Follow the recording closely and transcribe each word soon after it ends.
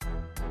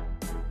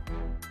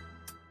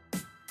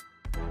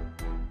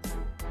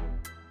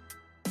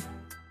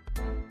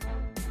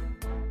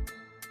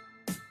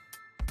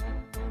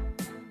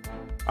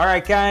All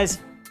right, guys,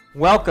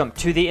 welcome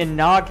to the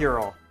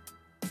inaugural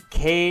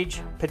Cage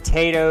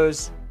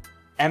Potatoes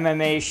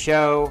MMA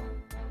show,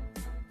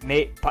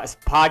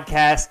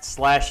 podcast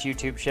 /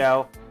 YouTube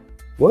show.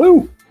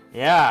 Woo!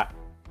 Yeah,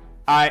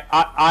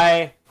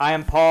 I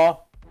am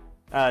Paul,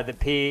 the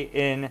P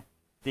in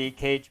the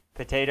Cage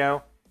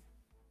Potato.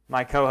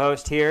 My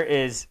co-host here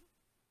is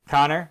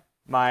Connor,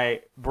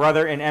 my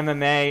brother in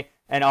MMA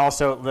and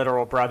also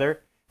literal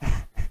brother.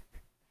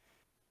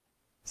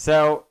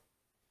 So,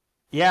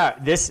 yeah,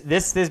 this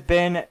has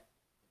been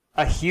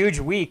a huge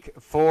week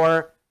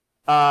for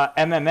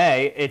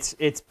MMA.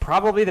 It's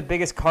probably the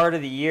biggest card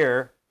of the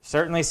year,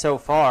 certainly so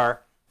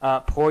far.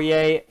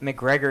 Poirier,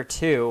 McGregor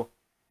 2.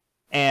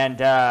 And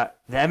the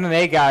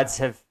MMA gods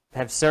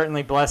have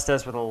certainly blessed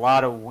us with a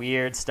lot of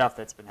weird stuff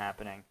that's been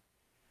happening.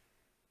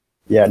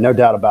 Yeah, no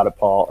doubt about it,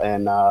 Paul.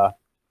 And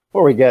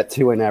before we get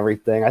to and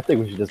everything, I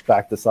think we should just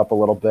back this up a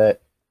little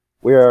bit.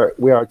 We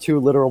are two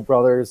literal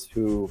brothers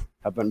who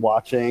have been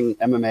watching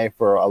MMA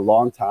for a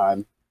long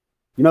time.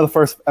 You know the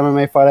first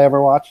MMA fight I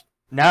ever watched?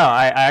 No,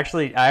 I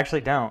actually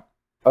don't.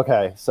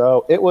 Okay,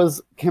 so it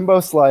was Kimbo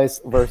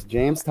Slice versus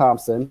James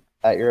Thompson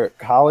at your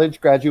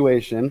college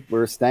graduation. We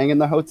were staying in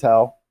the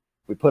hotel.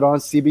 We put on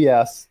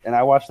CBS, and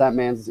I watched that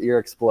man's ear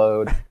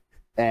explode,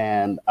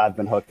 and I've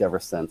been hooked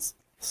ever since.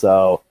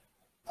 So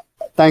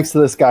thanks to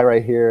this guy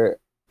right here,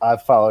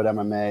 I've followed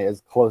MMA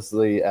as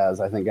closely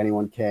as I think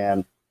anyone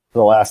can for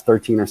the last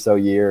 13 or so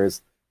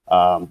years.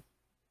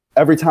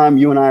 Every time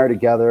you and I are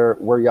together,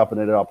 we're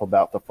yupping it up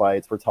about the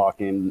fights. We're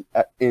talking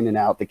in and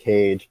out the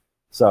cage.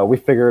 So we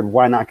figured,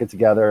 why not get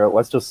together?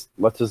 Let's just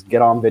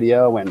get on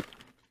video, and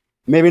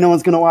maybe no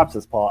one's going to watch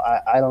this, Paul.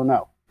 I don't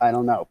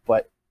know.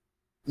 But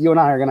you and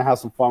I are going to have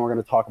some fun. We're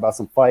going to talk about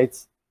some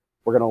fights.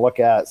 We're going to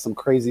look at some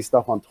crazy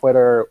stuff on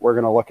Twitter. We're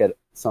going to look at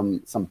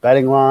some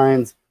betting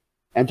lines,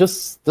 and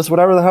just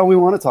whatever the hell we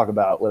want to talk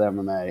about with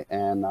MMA.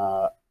 And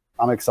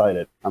I'm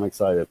excited.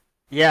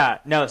 Yeah,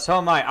 no, so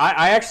am I.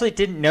 I actually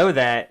didn't know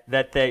that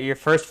your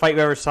first fight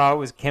you ever saw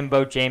was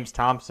Kimbo James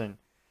Thompson.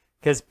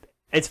 Because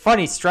it's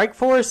funny,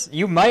 Strikeforce,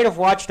 you might have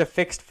watched a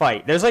fixed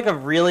fight. There's like a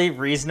really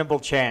reasonable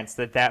chance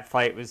that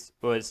fight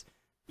was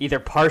either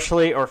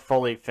partially or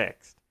fully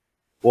fixed.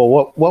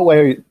 Well,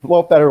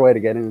 what better way to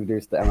get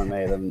introduced to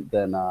MMA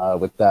than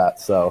with that?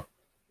 So.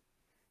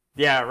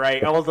 Yeah,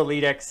 right. Old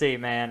Elite XC,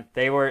 man.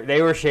 They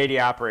were shady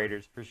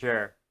operators for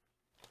sure.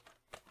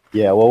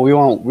 Yeah, well, we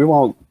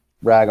won't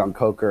rag on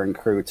Coker and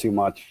crew too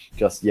much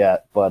just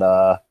yet, but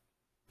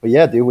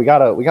yeah, dude, we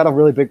got a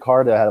really big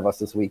card ahead of us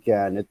this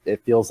weekend.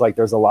 It feels like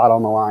there's a lot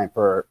on the line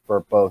for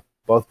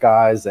both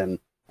guys, and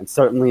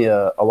certainly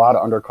a lot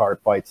of undercard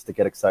fights to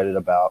get excited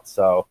about.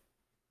 So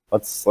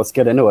let's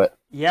get into it.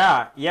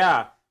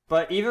 Yeah.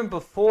 But even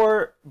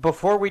before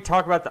we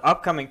talk about the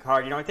upcoming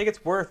card, I think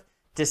it's worth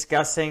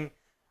discussing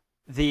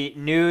the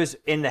news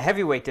in the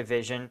heavyweight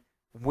division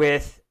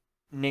with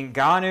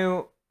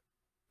Ngannou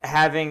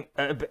having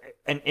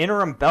an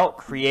interim belt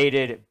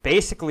created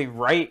basically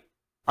right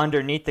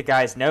underneath the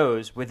guy's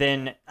nose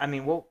within,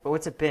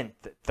 what's it been?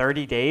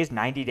 30 days,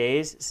 90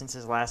 days since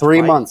his last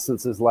 3 fight? months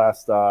since his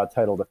last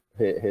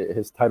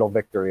his title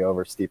victory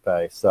over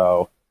Stipe.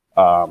 So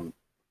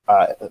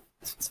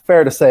it's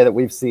fair to say that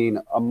we've seen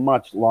a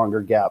much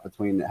longer gap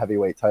between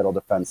heavyweight title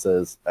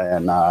defenses,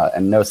 and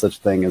no such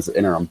thing as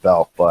interim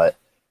belt. But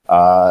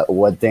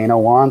what Dana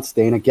wants,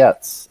 Dana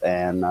gets,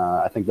 and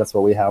I think that's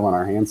what we have on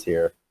our hands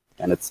here.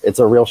 And it's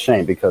a real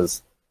shame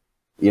because,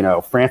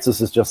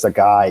 Francis is just a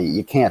guy,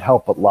 you can't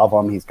help but love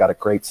him. He's got a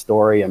great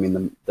story. I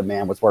mean, the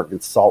man was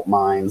working salt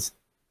mines,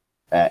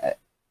 and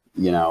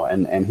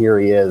here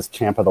he is,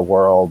 champ of the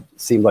world.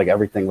 Seemed like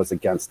everything was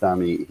against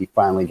him. He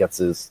finally gets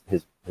his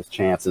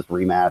chance, his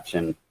rematch,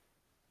 and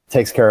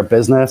takes care of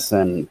business.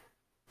 And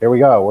here we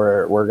go.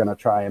 We're going to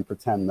try and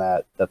pretend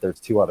that there's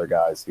two other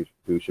guys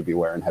who should be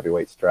wearing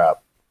heavyweight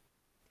strap.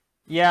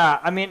 Yeah,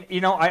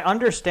 I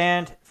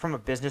understand from a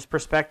business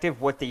perspective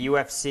what the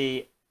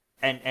UFC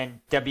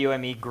and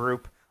WME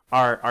group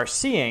are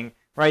seeing,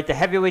 right? The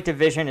heavyweight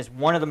division is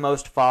one of the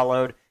most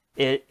followed.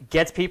 It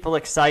gets people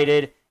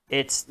excited.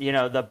 It's,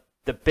 the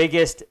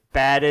biggest,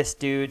 baddest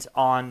dudes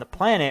on the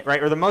planet,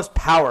 right? Or the most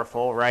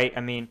powerful, right?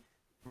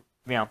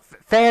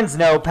 Fans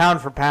know pound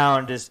for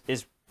pound is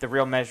the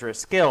real measure of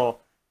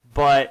skill,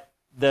 but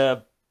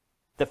the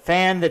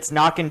fan that's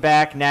knocking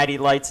back natty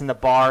lights in the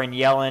bar and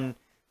yelling,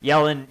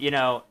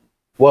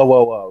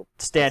 whoa.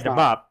 Stand them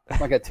up.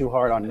 Let's not get too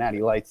hard on natty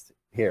lights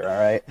here, all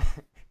right?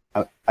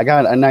 I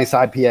got a nice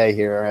IPA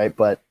here, all right?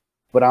 But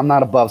I'm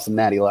not above some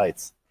natty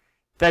lights.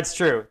 That's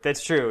true.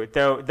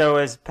 Though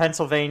as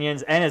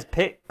Pennsylvanians and as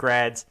Pitt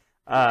grads,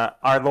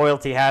 our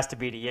loyalty has to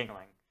be to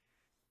Yingling.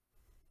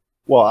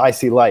 Well, I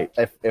see light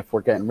if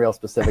we're getting real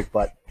specific,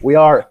 but we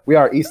are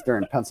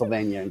Eastern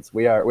Pennsylvanians.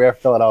 We are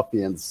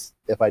Philadelphians,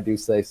 if I do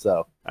say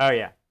so. Oh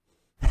yeah.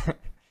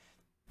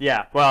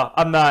 Yeah, well,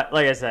 I'm not,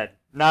 like I said,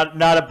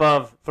 not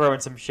above throwing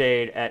some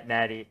shade at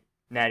Natty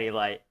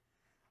Light.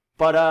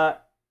 But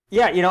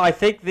I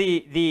think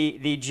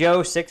the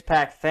Joe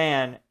Six-Pack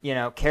fan,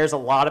 cares a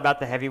lot about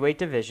the heavyweight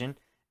division,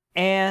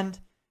 and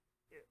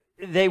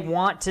they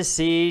want to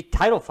see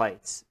title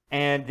fights.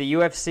 And the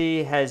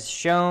UFC has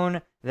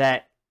shown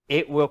that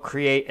it will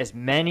create as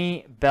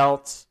many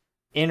belts,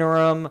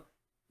 interim,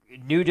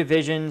 new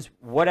divisions,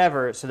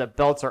 whatever, so that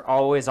belts are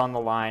always on the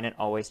line and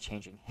always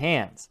changing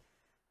hands.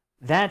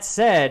 That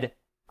said,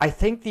 I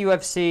think the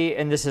UFC,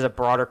 and this is a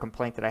broader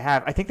complaint that I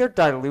have, I think they're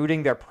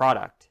diluting their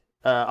product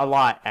a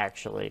lot,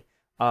 actually,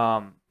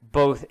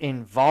 both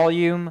in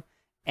volume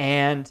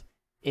and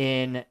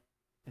in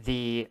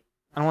the,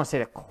 I don't want to say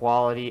the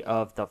quality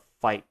of the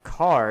fight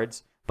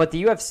cards, but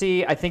the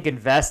UFC, I think,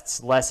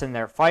 invests less in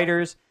their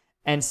fighters.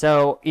 And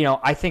so,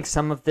 I think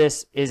some of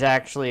this is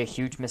actually a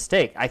huge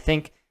mistake. I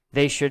think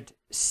they should,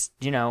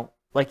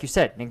 like you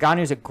said,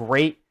 Ngannou's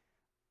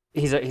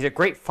he's a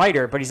great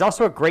fighter, but he's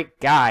also a great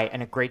guy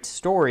and a great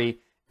story.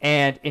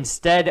 And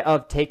instead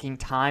of taking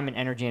time and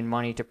energy and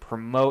money to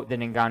promote the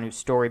Ngannou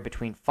story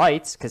between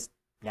fights, because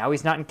now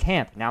he's not in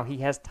camp, now he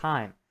has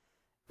time.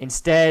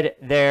 Instead,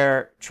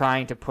 they're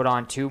trying to put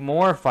on 2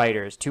 more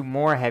fighters, 2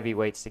 more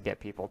heavyweights to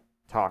get people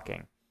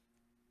talking.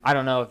 I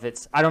don't know if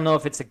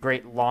it's a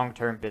great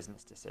long-term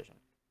business decision.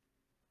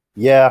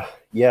 Yeah,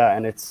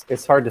 and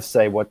it's hard to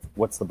say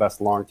what's the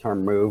best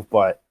long-term move,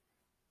 but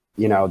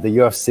the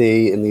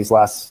UFC in these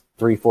last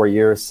 3-4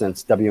 years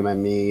since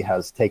WME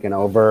has taken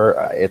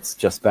over, it's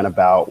just been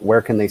about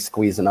where can they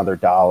squeeze another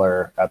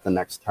dollar at the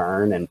next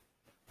turn. And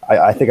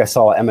I think I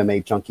saw an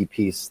MMA Junkie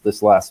piece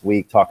this last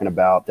week talking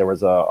about there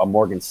was a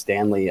Morgan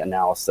Stanley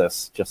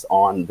analysis just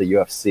on the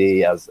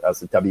UFC as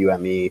a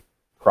WME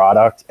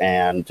product,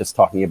 and just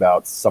talking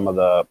about some of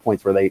the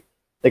points where they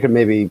could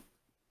maybe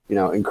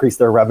increase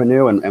their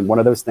revenue, and one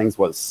of those things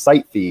was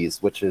site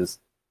fees, which is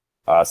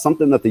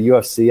something that the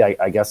UFC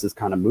I guess is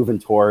kind of moving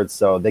towards,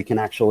 so they can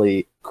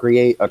actually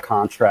create a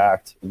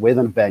contract with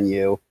a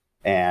venue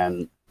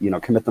and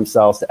commit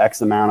themselves to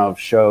X amount of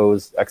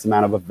shows, X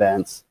amount of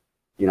events,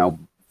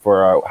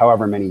 for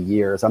however many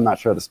years. I'm not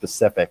sure the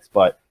specifics,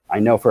 but I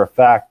know for a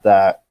fact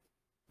that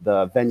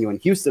the venue in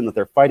Houston that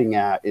they're fighting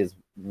at is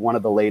one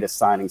of the latest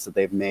signings that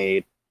they've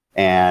made.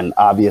 And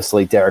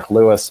obviously Derek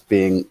Lewis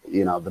being,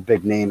 the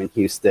big name in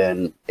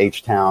Houston,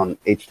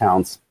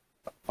 H-Town's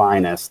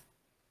finest.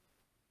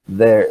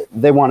 They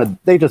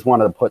just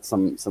wanted to put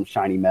some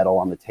shiny metal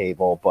on the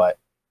table. But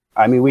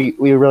I mean, we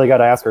really got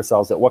to ask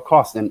ourselves at what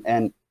cost,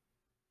 and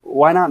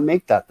why not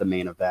make that the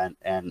main event?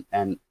 And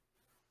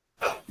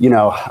you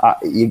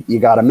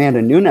got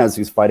Amanda Nunes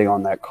who's fighting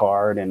on that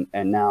card,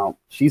 and now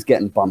she's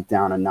getting bumped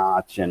down a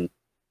notch. And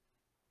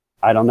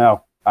I don't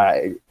know.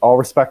 All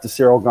respect to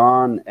Cyril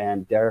Gahn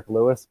and Derek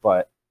Lewis,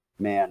 but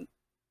man,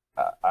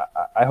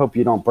 I hope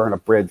you don't burn a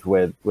bridge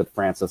with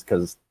Francis,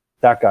 because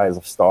that guy is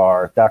a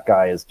star. That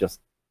guy is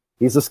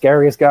he's the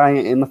scariest guy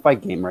in the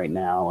fight game right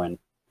now,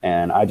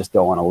 and I just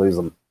don't want to lose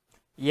him.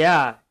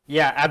 Yeah,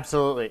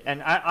 absolutely.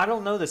 And I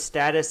don't know the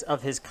status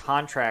of his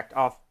contract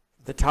off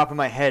the top of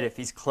my head, if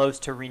he's close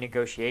to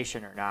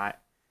renegotiation or not.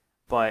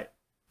 But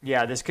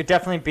yeah, this could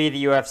definitely be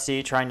the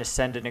UFC trying to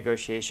send a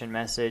negotiation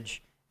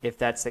message, if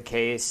that's the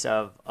case,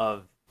 of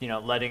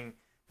letting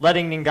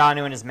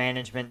Ngannou and his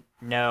management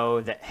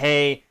know that,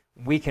 hey,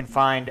 we can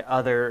find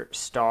other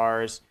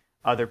stars,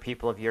 other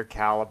people of your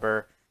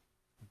caliber.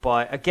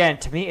 But again,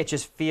 to me, it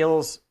just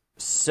feels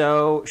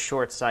so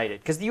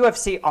short-sighted, because the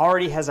UFC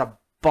already has a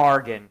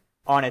bargain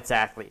on its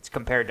athletes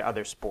compared to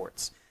other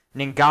sports.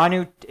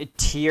 Ngannou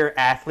tier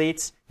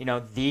athletes,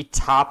 the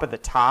top of the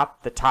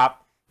top,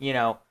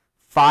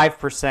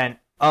 5%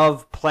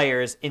 of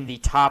players in the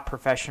top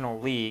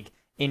professional league.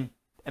 In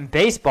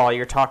baseball,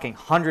 you're talking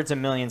hundreds of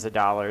millions of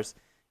dollars.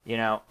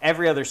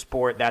 Every other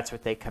sport, that's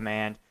what they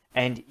command.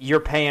 And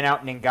you're paying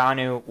out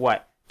Ngannou,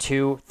 what,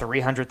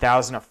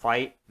 $200,000-$300,000 a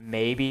fight,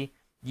 maybe?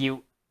 He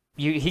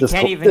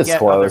can't even get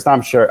disclosed.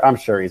 I'm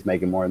sure he's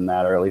making more than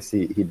that, or at least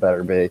he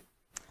better be.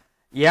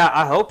 Yeah,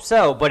 I hope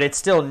so, but it's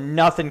still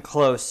nothing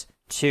close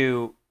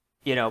to,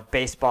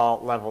 baseball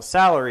level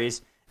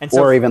salaries. And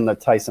so, or even the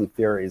Tyson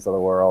Furies of the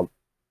world.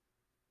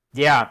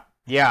 Yeah.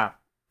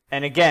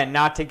 And again,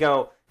 not to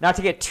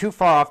get too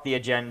far off the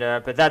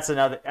agenda, but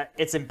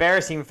it's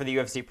embarrassing for the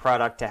UFC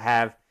product to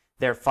have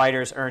their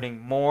fighters earning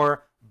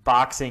more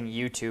boxing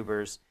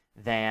YouTubers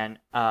than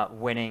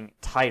winning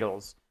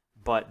titles.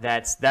 But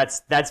that's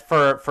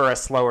for a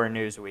slower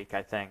news week,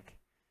 I think.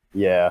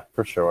 Yeah,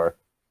 for sure.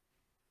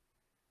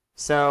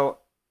 So,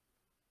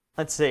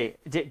 let's see.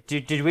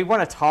 Did we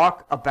want to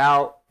talk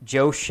about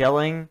Joe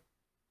Schilling?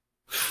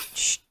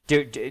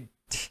 I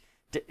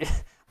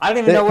don't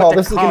even know what to call it.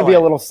 This is going to be a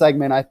little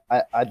segment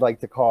I'd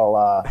like to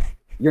call,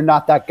 You're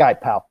Not That Guy,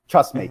 Pal.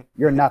 Trust me,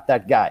 you're not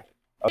that guy.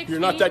 Okay. You're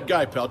not that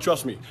guy, pal.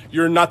 Trust me,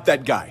 you're not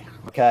that guy.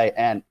 Okay,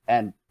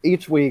 and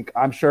each week,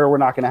 I'm sure we're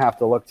not going to have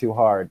to look too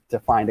hard to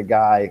find a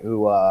guy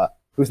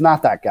who's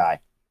not that guy.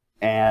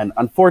 And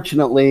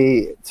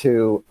unfortunately,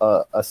 to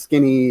a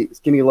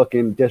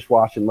skinny-looking,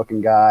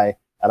 dishwashing-looking guy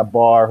at a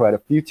bar who had a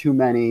few too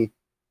many,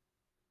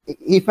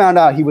 he found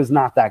out he was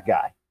not that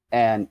guy.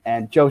 And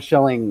Joe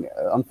Schilling,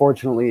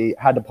 unfortunately,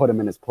 had to put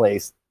him in his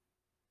place.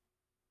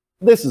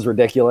 This is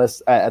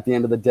ridiculous at the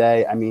end of the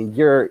day. I mean,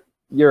 you're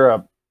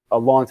a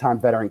longtime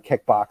veteran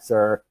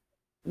kickboxer.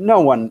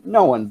 no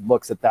one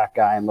looks at that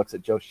guy and looks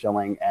at Joe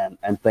Schilling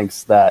and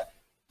thinks that,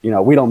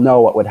 we don't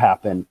know what would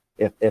happen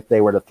if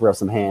they were to throw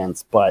some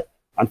hands. But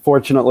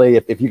unfortunately,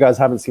 if you guys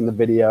haven't seen the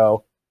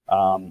video,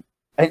 and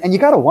you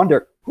got to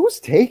wonder who's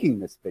taking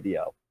this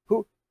video.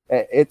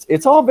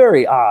 It's all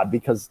very odd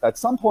because at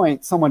some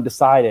point someone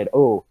decided,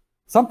 oh,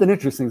 something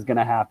interesting is going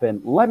to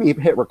happen. Let me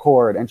hit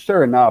record, and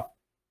sure enough,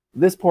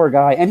 this poor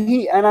guy,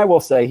 and I will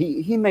say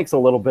he makes a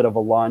little bit of a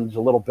lunge,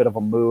 a little bit of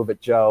a move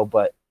at Joe,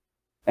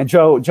 and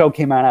Joe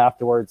came out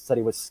afterwards, said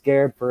he was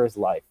scared for his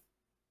life.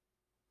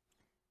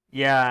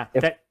 Yeah,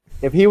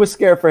 if he was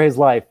scared for his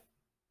life,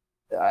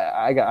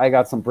 I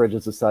got some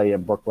bridges to sell you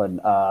in Brooklyn.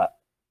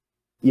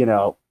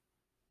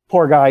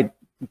 Poor guy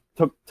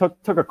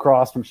took a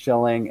cross from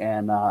Schilling,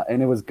 and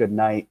it was good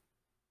night.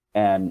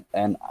 And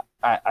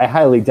I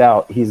highly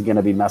doubt he's going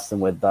to be messing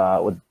with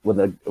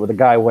a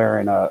guy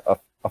wearing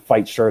a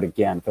fight shirt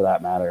again, for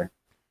that matter.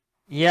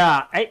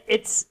 Yeah,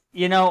 it's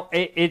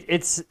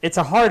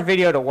a hard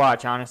video to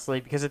watch, honestly,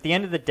 because at the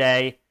end of the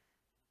day,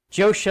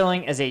 Joe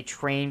Schilling as a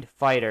trained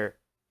fighter,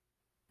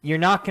 you're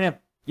not gonna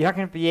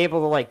be able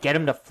to like get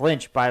him to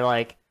flinch by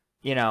like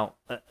a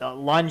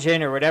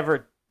lunging or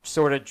whatever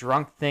sort of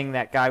drunk thing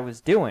that guy was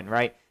doing,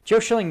 right?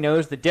 Joe Schilling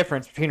knows the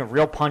difference between a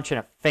real punch and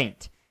a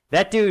feint.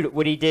 That dude,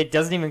 what he did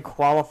doesn't even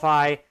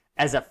qualify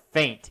as a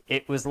feint.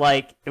 It was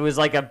like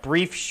a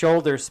brief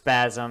shoulder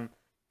spasm,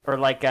 or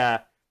like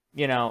a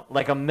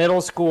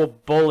middle school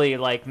bully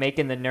like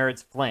making the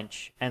nerds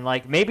flinch. And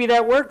like maybe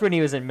that worked when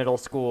he was in middle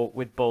school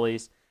with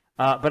bullies,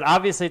 but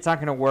obviously it's not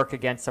going to work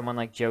against someone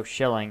like Joe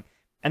Schilling.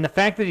 And the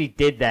fact that he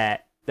did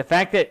that, the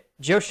fact that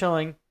Joe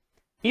Schilling,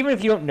 even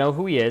if you don't know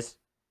who he is,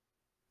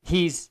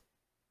 he's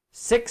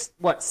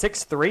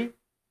 6'3",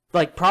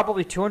 like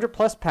probably 200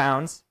 plus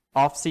pounds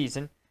off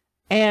season,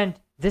 and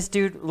this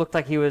dude looked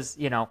like he was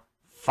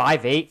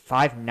 5'8",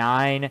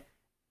 5'9",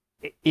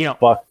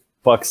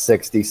 buck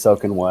 60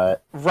 soaking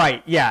wet.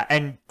 Right, yeah,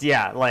 and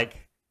yeah,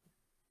 like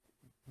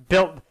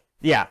built,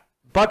 yeah,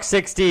 buck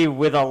 60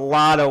 with a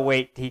lot of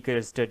weight he could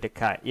have stood to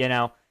cut.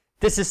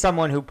 This is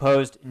someone who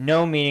posed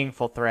no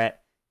meaningful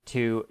threat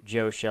to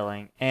Joe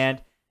Schilling.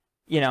 And,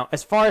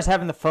 as far as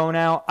having the phone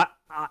out,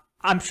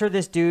 I'm sure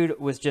this dude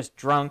was just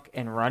drunk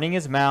and running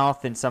his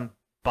mouth in some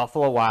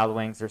Buffalo Wild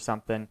Wings or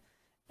something.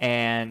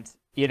 And,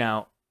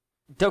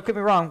 don't get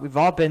me wrong, we've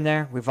all been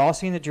there. We've all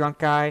seen the drunk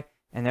guy,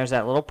 and there's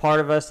that little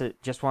part of us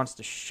that just wants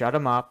to shut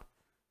him up.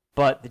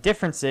 But the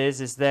difference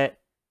is that,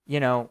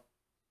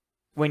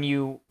 when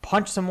you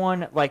punch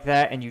someone like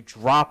that and you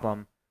drop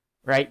them,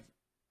 right,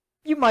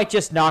 you might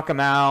just knock them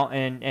out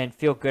and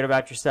feel good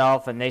about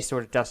yourself, and they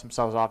sort of dust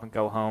themselves off and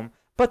go home.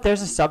 But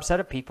there's a subset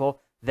of people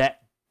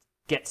that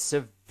get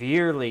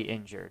severely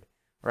injured,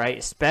 right?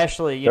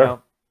 Especially,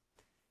 Sure.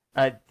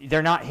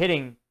 They're not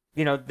hitting,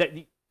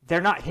 they're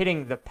not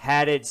hitting the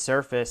padded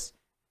surface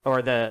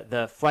or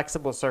the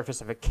flexible surface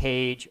of a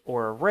cage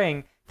or a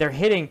ring. They're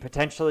hitting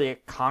potentially a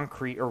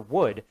concrete or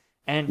wood.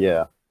 And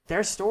Yeah.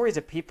 there's stories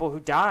of people who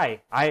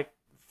die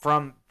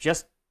from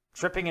just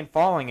tripping and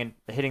falling and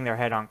hitting their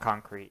head on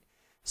concrete.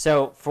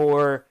 So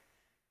for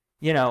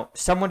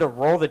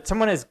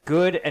someone as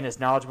good and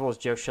as knowledgeable as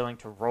Joe Schilling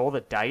to roll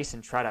the dice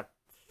and try to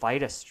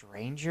fight a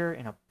stranger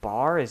in a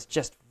bar is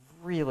just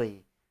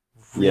really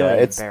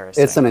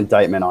embarrassing. It's an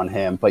indictment on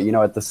him. But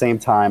at the same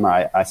time,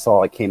 I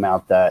saw it came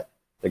out that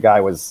the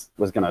guy was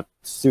going to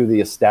sue the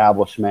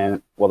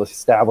establishment. Well, the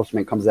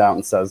establishment comes out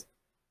and says,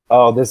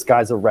 "Oh, this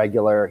guy's a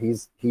regular.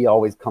 He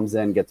always comes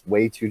in, gets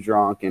way too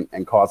drunk,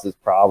 and causes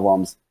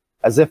problems,"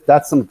 as if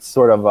that's some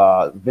sort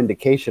of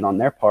vindication on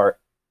their part.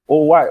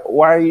 Well,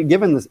 why are you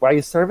giving this? Why are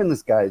you serving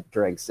this guy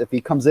drinks? If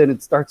he comes in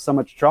and starts so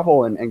much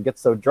trouble and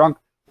gets so drunk,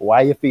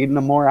 why are you feeding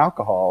him more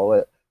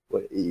alcohol?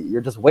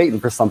 You're just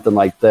waiting for something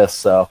like this.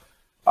 So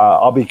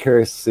I'll be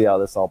curious to see how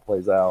this all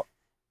plays out.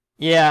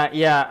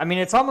 Yeah. I mean,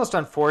 it's almost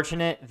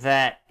unfortunate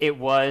that it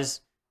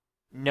was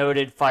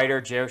noted fighter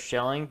Joe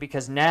Schilling,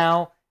 because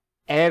now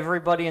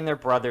everybody and their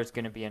brother is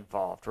going to be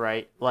involved,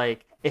 right?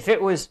 Like if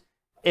it was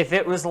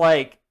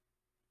like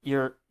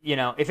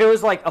if it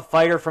was like a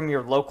fighter from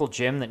your local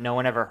gym that no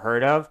one ever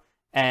heard of,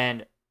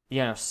 and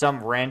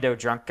some rando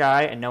drunk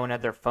guy and no one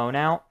had their phone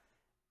out,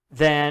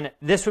 then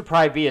this would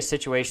probably be a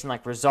situation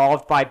like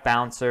resolved by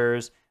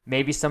bouncers.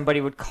 Maybe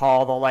somebody would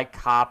call the like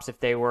cops if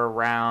they were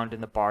around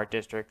in the bar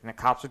district, and the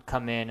cops would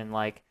come in and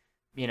like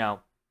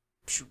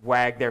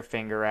wag their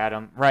finger at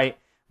them, right?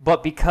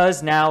 But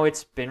because now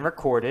it's been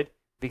recorded,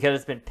 because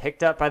it's been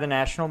picked up by the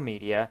national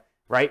media,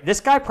 right? This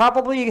guy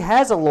probably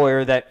has a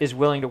lawyer that is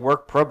willing to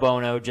work pro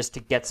bono just to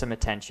get some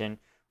attention,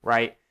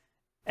 right?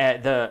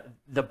 The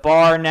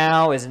bar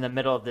now is in the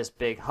middle of this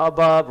big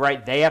hubbub,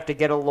 right? They have to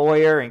get a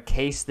lawyer in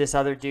case this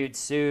other dude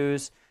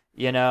sues.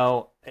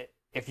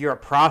 If you're a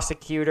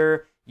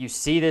prosecutor, you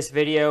see this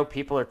video,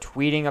 people are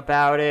tweeting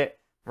about it,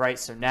 right?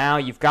 So now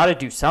you've got to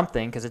do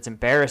something, because it's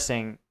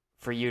embarrassing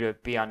for you to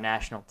be on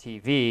national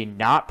TV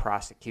not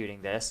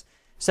prosecuting this.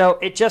 So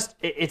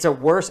it's a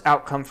worse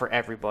outcome for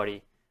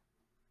everybody.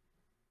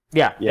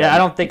 Yeah.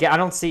 I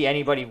don't see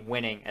anybody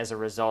winning as a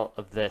result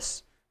of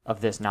this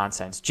of this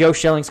nonsense. Joe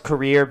Schilling's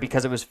career,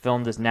 because it was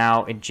filmed, is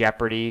now in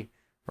jeopardy,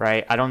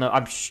 right? I don't know. I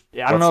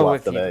don't know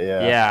if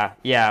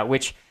yeah,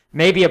 which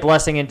may be a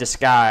blessing in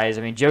disguise.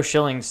 I mean, Joe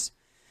Schilling's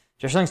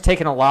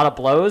taken a lot of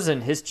blows,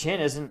 and his chin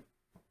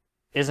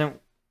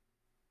isn't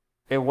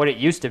what it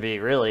used to be,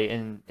 really,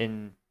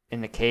 in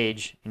the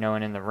cage,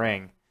 and in the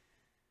ring.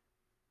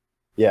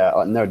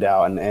 Yeah, no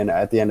doubt. And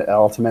at the end,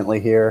 ultimately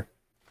here,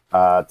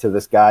 to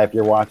this guy, if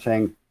you're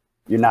watching,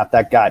 you're not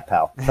that guy,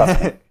 pal.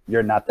 Trust me,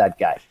 you're not that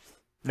guy.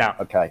 No.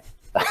 Okay.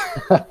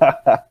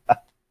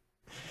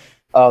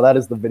 Oh, that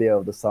is the video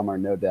of the summer,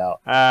 no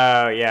doubt.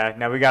 Oh, yeah.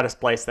 No, we got to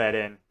splice that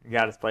in.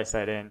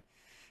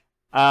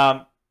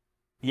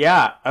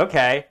 Yeah,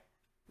 okay.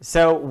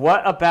 So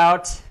what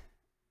about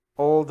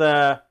old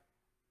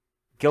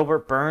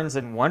Gilbert Burns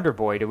and Wonder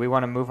Boy? Do we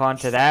want to move on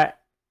to that?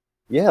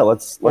 Yeah,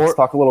 let's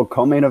talk a little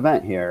co-main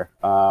event here.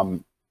 I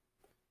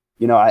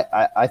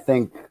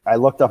think I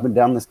looked up and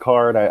down this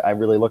card. I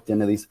really looked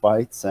into these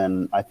fights,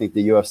 and I think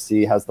the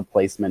UFC has the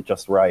placement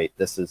just right.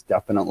 This is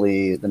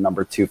definitely the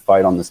number 2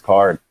 fight on this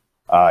card.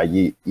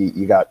 You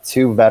got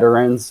 2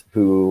 veterans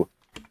who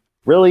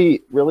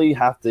really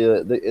have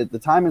to.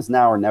 The time is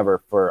now or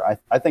never for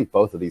I think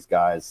both of these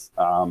guys.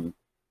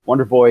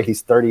 Wonder Boy,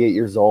 he's 38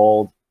 years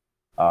old.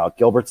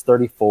 Gilbert's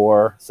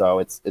 34, so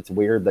it's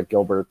weird that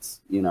Gilbert's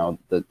the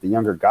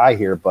younger guy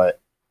here, but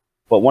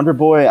Wonder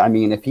Boy, I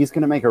mean, if he's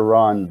going to make a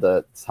run,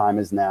 the time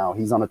is now.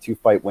 He's on a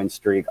 2-fight win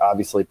streak.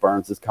 Obviously,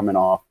 Burns is coming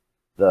off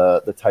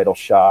the title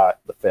shot,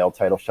 the failed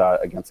title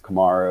shot against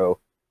Kamaru.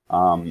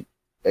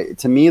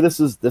 To me, this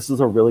is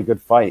a really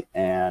good fight,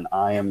 and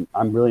I'm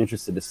really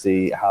interested to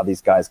see how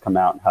these guys come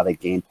out and how they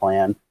game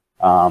plan.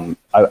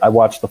 I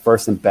watched the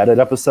first embedded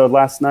episode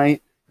last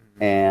night,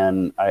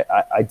 and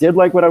I did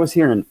like what I was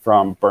hearing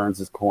from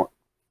Burns's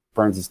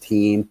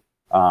team.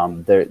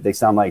 They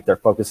sound like they're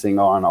focusing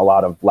on a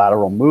lot of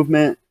lateral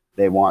movement.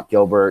 They want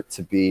Gilbert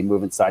to be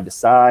moving side to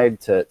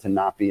side to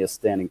not be a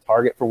standing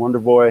target for Wonder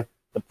Boy.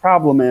 The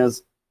problem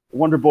is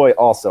Wonder Boy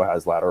also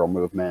has lateral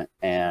movement,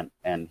 and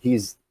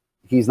he's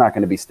not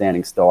going to be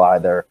standing still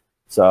either.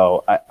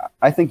 So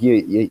I think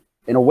you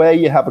in a way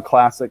you have a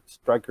classic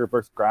striker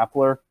versus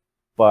grappler,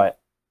 but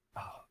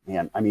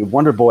man, I mean,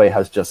 Wonder Boy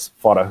has just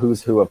fought a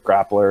who's who of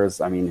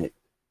grapplers. I mean,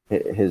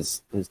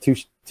 his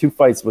two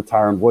fights with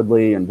Tyron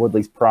Woodley and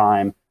Woodley's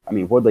prime. I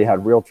mean, Woodley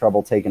had real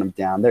trouble taking him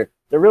down. There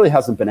really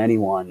hasn't been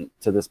anyone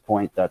to this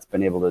point that's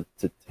been able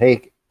to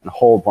take and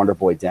hold Wonder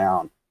Boy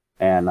down.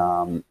 And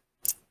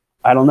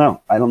I don't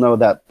know. I don't know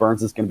that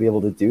Burns is going to be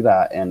able to do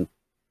that. And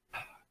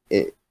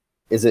he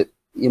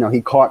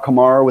caught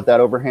Kamaru with that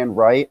overhand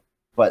right,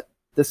 but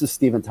this is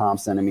Stephen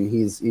Thompson. I mean,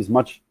 he's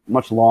much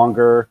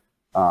longer.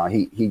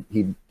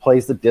 He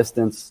plays the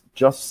distance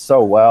just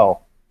so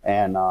well,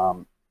 and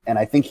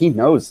I think he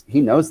knows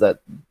that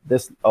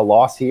a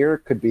loss here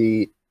could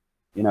be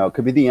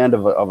the end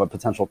of a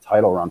potential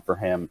title run for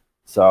him.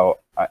 So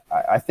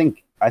I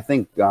think I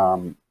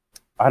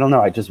don't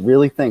know. I just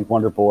really think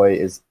Wonder Boy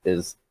is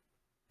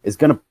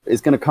gonna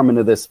come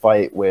into this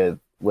fight with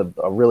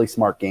a really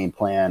smart game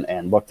plan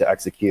and look to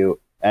execute.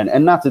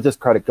 And not to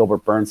discredit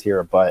Gilbert Burns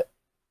here, but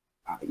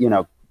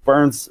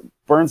Burns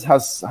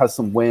has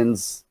some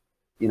wins.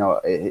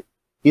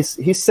 He's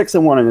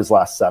 6-1 in his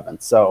last 7.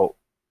 So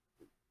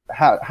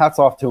hats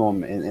off to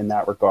him in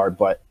that regard.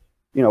 But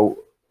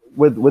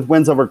with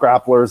wins over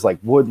grapplers like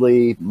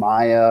Woodley,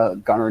 Maya,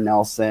 Gunnar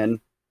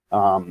Nelson,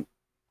 those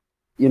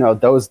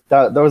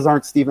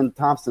aren't Stephen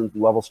Thompson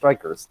level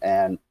strikers.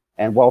 And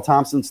while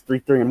Thompson's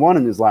 3-1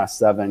 in his last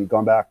 7,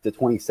 going back to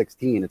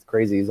 2016, it's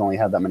crazy he's only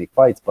had that many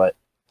fights. But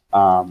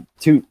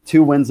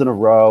two wins in a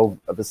row.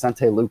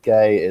 Vicente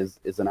Luque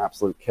is an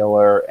absolute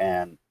killer,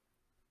 and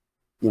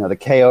the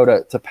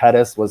KO to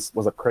Pettis was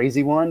a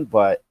crazy one.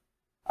 But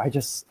I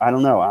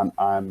don't know.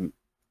 I'm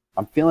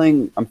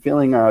feeling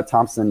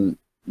Thompson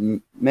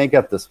may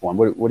get this one.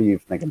 What are you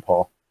thinking,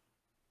 Paul?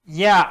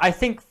 Yeah, I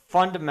think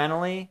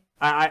fundamentally,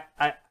 I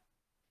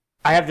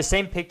have the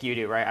same pick you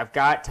do, right? I've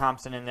got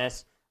Thompson in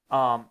this.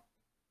 I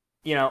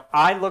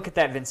look at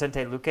that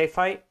Vicente Luque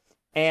fight,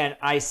 and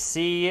I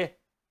see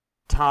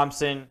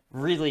Thompson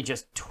really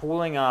just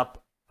tooling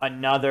up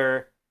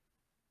another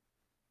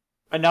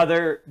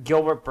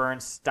Gilbert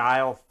Burns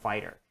style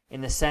fighter,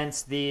 in the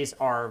sense these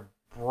are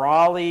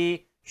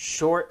brawly,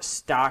 short,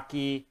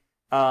 stocky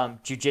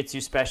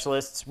jiu-jitsu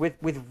specialists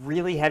with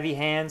really heavy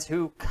hands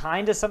who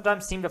kind of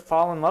sometimes seem to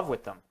fall in love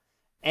with them.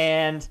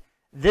 And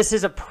this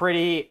is a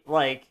pretty,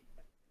 I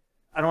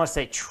don't want to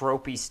say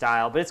tropey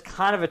style, but it's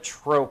kind of a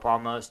trope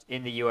almost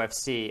in the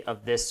UFC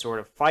of this sort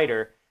of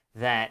fighter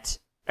that,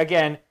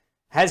 again,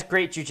 has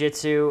great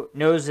jiu-jitsu,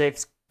 knows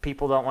if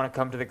people don't want to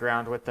come to the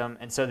ground with them,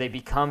 and so they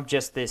become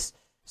just this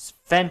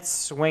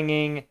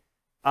fence-swinging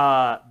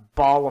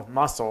ball of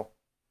muscle.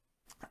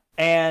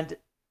 And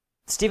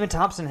Stephen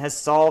Thompson has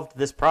solved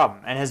this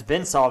problem and has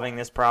been solving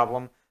this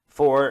problem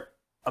for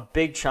a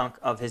big chunk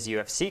of his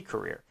UFC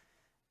career.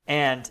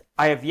 And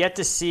I have yet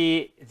to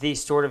see the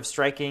sort of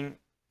striking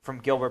from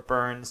Gilbert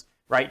Burns,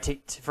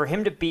 right? For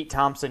him to beat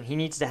Thompson, he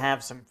needs to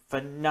have some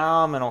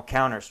phenomenal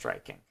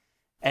counter-striking.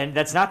 And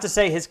that's not to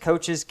say his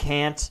coaches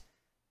can't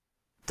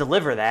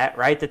deliver that,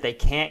 right? That they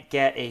can't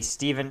get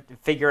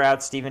figure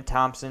out Stephen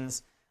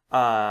Thompson's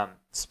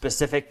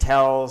specific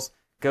tells,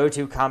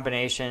 go-to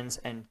combinations,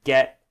 and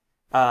get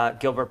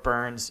Gilbert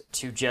Burns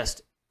to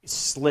just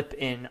slip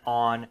in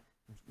on,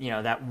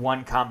 that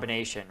one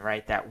combination,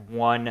 right? That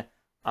one,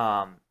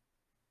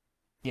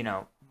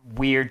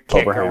 weird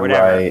kick Overhand, or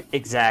whatever. right.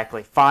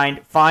 Exactly.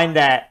 Find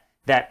that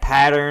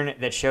pattern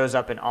that shows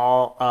up in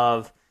all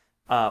of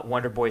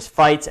Wonder Boy's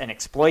fights and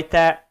exploit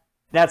that.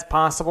 That's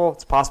possible.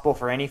 It's possible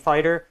for any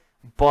fighter,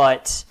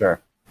 but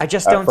sure. I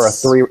just don't for a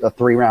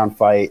 3-round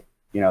fight.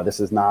 This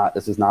is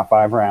not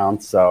 5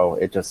 rounds, so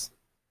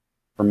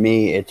for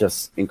me it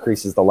just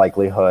increases the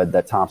likelihood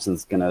that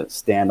Thompson's gonna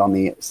stand on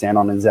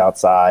his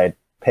outside,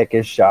 pick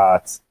his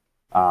shots,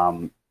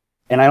 and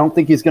I don't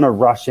think he's gonna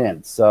rush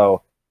in.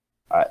 So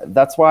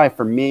that's why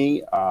for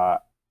me,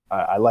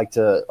 I like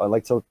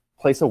to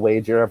place a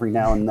wager every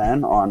now and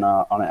then on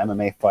an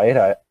MMA fight.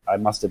 I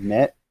must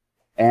admit,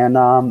 and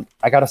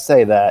I got to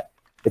say that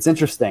it's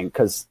interesting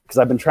because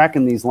I've been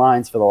tracking these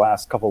lines for the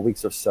last couple of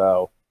weeks or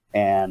so,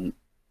 and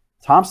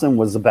Thompson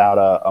was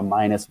about a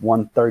minus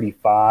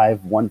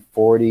 135,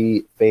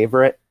 140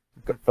 favorite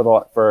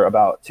for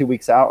about 2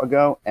 weeks out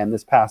ago, and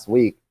this past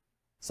week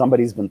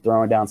somebody's been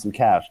throwing down some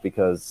cash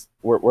because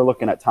we're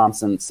looking at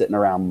Thompson sitting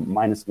around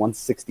minus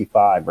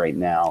 165 right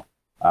now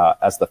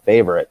as the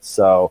favorite.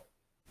 So,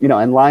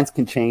 and lines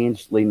can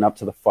change leading up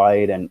to the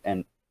fight,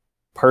 and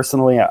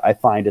personally, I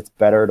find it's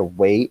better to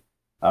wait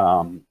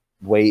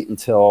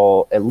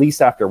until at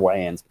least after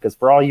weigh-ins, because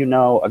for all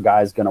a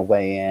guy's going to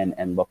weigh in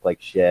and look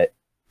like shit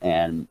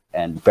and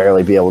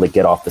barely be able to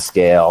get off the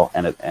scale,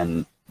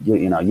 and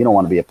you don't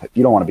want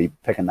to be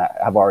picking that.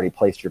 Have already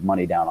placed your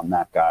money down on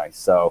that guy.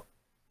 So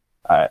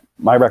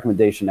my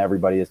recommendation to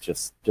everybody is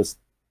just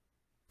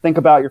think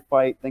about your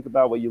fight, think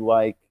about what you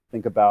like,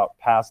 think about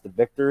path to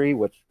victory,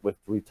 which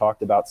we've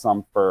talked about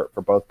some for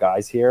both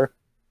guys here,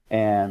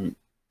 and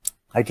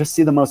I just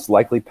see the most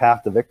likely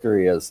path to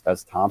victory as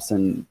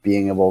Thompson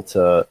being able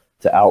to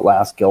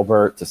outlast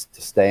Gilbert, to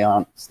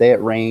stay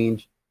at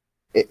range.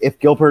 If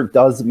Gilbert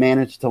does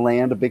manage to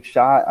land a big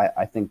shot,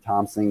 I think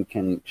Thompson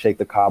can shake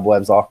the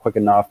cobwebs off quick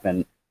enough.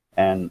 And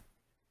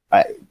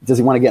does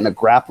he want to get in a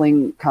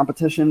grappling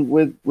competition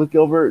with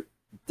Gilbert?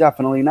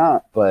 Definitely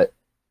not. But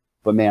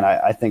man,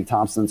 I think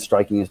Thompson's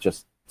striking is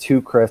just too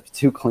crisp,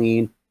 too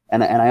clean.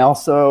 And I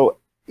also,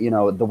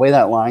 the way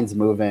that line's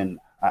moving,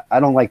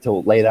 I don't like to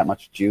lay that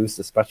much juice,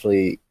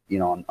 especially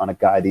on a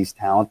guy these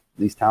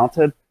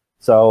talented.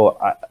 So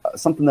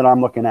something that I'm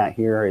looking at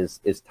here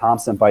is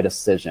Thompson by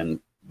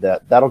decision.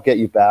 That'll get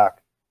you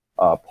back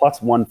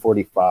plus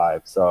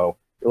 145. So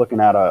you're looking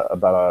at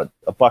about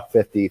a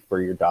 $1.50 for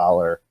your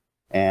dollar.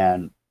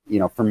 And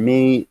for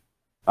me,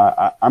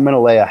 I'm going to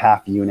lay a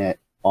half unit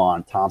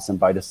on Thompson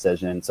by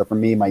decision. So for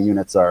me, my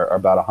units are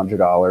about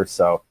 $100.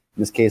 So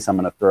in this case, I'm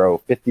going to throw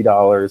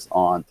 $50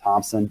 on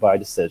Thompson by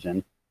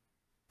decision.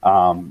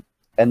 And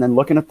then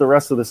looking at the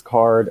rest of this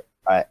card,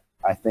 I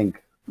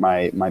think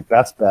my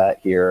best bet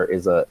here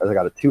is I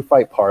got a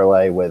 2-fight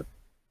parlay with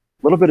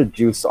a little bit of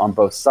juice on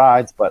both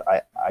sides, but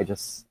I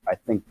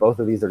think both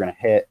of these are going to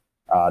hit.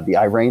 The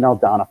Irene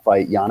Aldana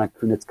fight, Yana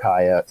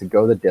Kunitskaya to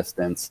go the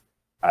distance.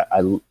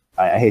 I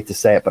hate to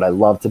say it, but I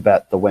love to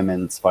bet the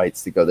women's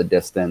fights to go the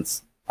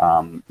distance.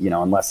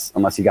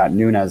 Unless you got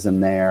Nunes in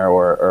there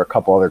or a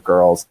couple other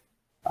girls.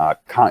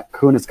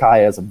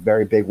 Kunitskaya is a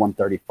very big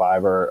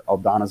 135er.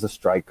 Aldana's a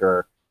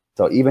striker,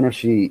 so even if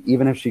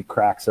she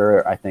cracks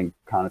her, I think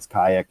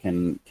Kunitskaya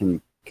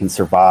can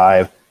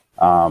survive.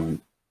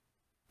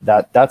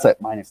 That's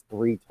at minus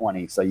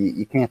 320, so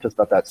you can't just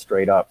bet that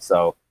straight up.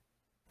 So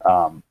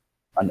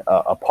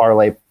a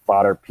parlay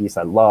fodder piece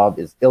I love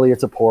is Ilia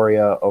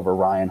Topuria over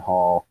Ryan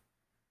Hall.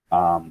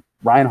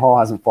 Ryan Hall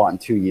hasn't fought in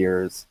 2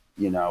 years.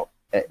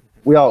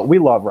 We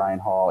love Ryan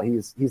Hall.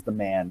 He's the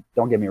man.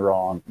 Don't get me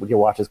wrong. We can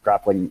watch his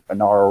grappling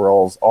Inari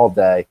rolls all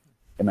day,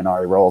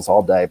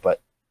 but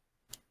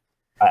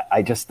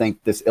I just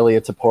think this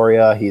Ilia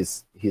Topuria,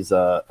 he's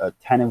a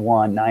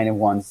 10-1,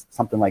 9-1,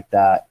 something like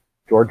that.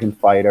 Georgian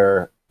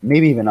fighter,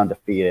 maybe even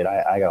undefeated.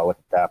 I gotta look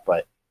at that,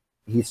 but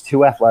he's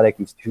too athletic,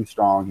 he's too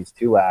strong, he's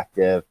too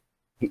active.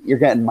 You're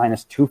getting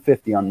minus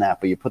 250 on that,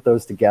 but you put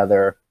those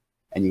together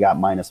and you got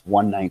minus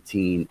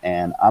 119,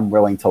 and I'm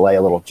willing to lay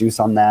a little juice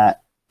on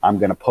that. I'm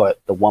going to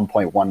put the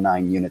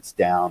 1.19 units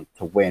down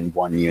to win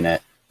 1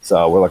 unit.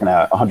 So we're looking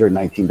at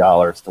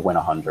 $119 to win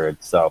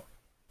 100. So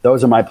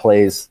those are my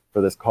plays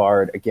for this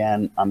card.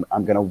 Again, I'm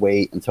going to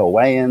wait until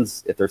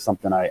weigh-ins. If there's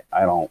something I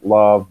don't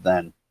love,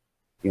 then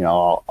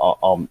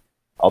I'll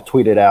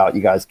tweet it out.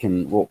 You guys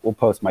can we'll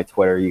post my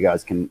Twitter. You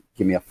guys can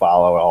give me a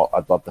follow.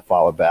 I'd love to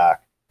follow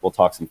back. We'll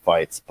talk some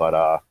fights,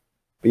 but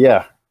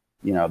yeah,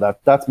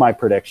 that's my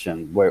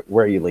prediction. Where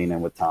are you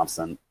leaning with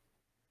Thompson?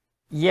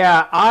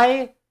 Yeah,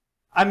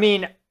 I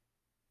mean,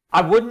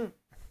 I wouldn't.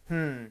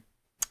 I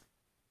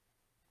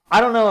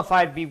don't know if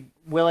I'd be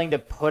willing to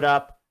put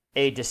up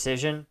a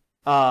decision.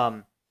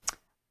 I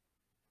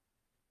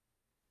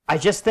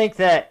just think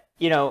that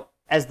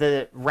as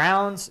the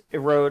rounds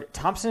erode,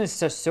 Thompson is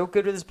so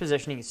good with his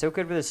positioning, he's so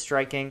good with his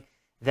striking,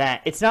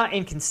 that it's not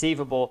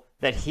inconceivable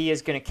that he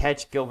is going to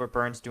catch Gilbert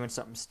Burns doing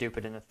something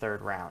stupid in the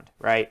third round,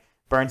 right?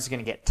 Burns is going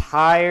to get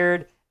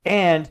tired,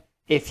 and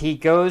if he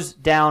goes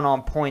down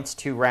on points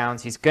 2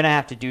 rounds, he's going to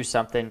have to do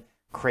something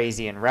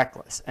crazy and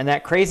reckless. And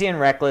that crazy and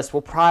reckless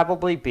will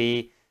probably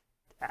be,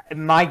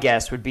 my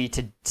guess would be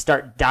to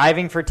start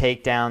diving for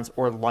takedowns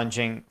or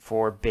lunging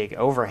for big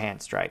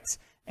overhand strikes.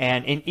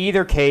 And in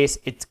either case,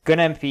 it's going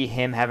to be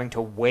him having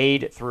to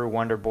wade through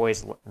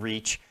Wonderboy's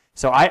reach.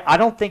 So I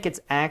don't think it's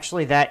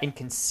actually that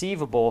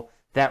inconceivable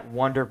that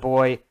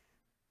Wonderboy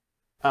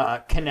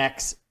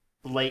connects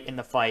late in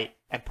the fight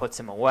and puts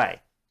him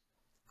away.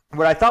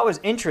 What I thought was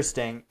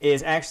interesting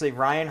is actually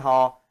Ryan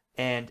Hall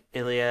and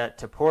Ilia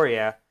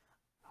Topuria.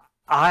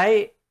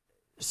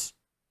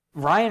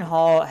 Ryan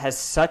Hall has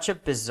such a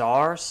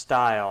bizarre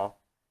style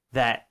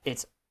that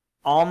it's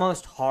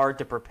almost hard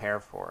to prepare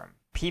for him.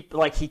 He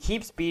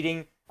keeps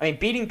beating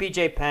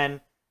BJ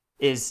Penn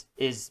is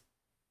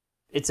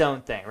its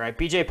own thing, right?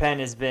 BJ Penn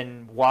has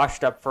been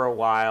washed up for a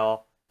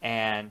while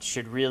and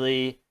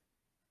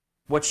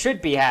what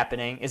should be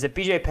happening is that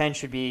BJ Penn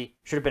should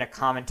have been a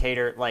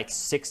commentator like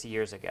 6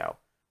 years ago,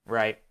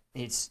 right?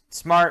 He's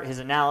smart, his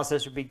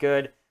analysis would be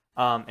good.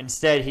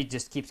 Instead, he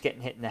just keeps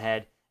getting hit in the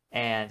head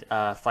and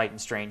fighting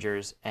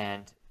strangers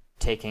and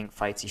taking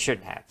fights he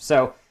shouldn't have.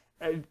 So,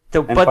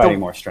 fighting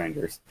more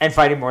strangers.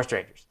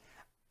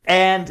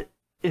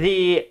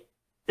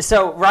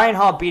 So Ryan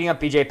Hall beating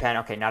up BJ Penn,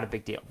 okay, not a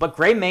big deal. But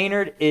Gray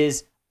Maynard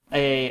is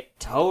a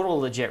total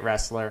legit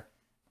wrestler.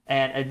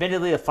 And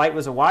admittedly, the fight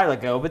was a while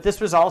ago, but this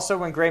was also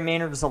when Gray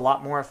Maynard was a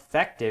lot more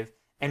effective.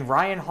 And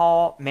Ryan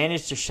Hall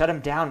managed to shut him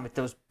down with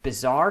those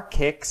bizarre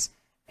kicks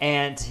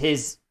and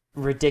his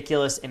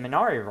ridiculous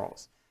Imanari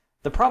rolls.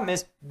 The problem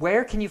is,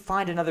 where can you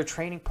find another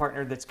training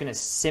partner that's going to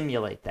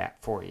simulate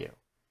that for you?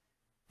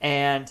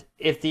 And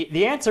if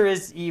the answer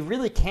is you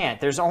really can't.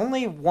 There's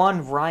only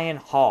one Ryan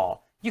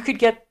Hall. You could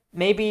get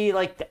maybe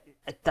like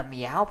the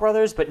Meow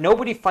Brothers, but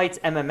nobody fights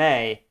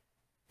MMA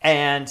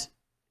and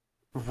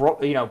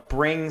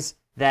brings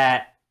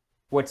that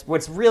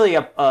what's really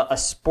a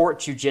sport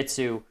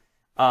jiu-jitsu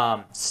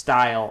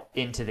style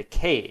into the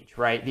cage,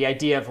 right? The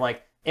idea of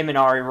like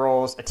Imanari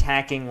rolls,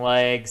 attacking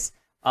legs,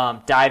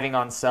 diving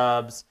on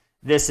subs.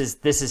 This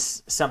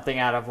is something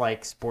out of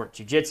like sport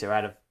jiu-jitsu,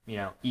 out of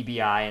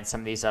EBI and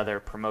some of these other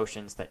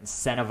promotions that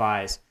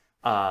incentivize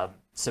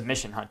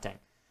submission hunting.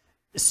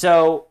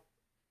 So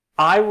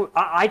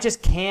I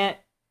just can't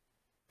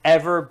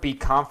ever be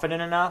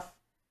confident enough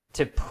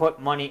to put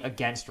money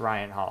against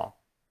Ryan Hall.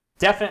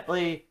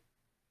 Definitely,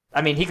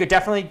 he could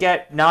definitely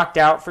get knocked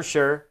out for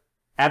sure.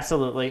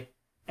 Absolutely.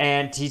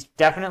 And he's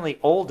definitely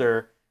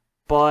older,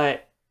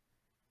 but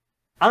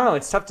I don't know,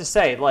 it's tough to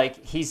say.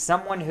 Like, he's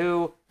someone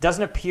who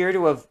doesn't appear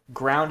to have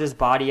ground his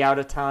body out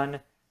a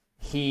ton.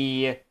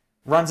 He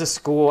runs a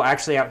school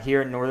actually out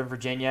here in Northern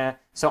Virginia.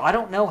 So I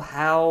don't know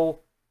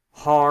how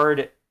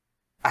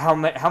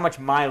much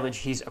mileage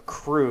he's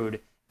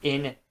accrued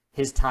in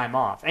his time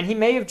off. And he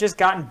may have just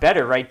gotten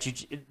better, right?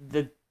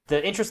 The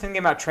interesting thing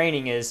about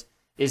training is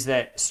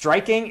that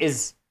striking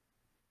is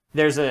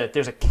there's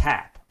a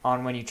cap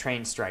on when you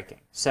train striking.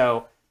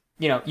 So,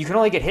 you can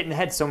only get hit in the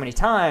head so many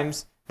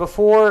times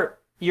before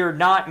you're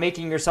not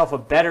making yourself a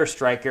better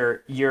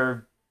striker,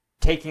 you're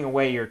taking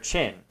away your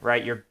chin,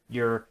 right?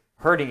 You're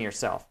hurting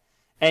yourself.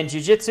 And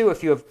jiu-jitsu,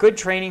 if you have good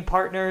training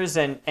partners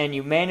and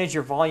you manage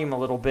your volume a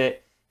little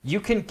bit, you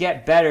can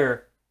get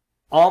better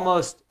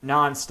almost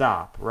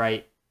nonstop,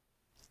 right?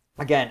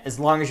 Again, as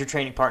long as your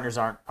training partners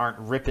aren't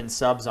ripping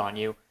subs on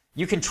you,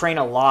 you can train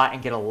a lot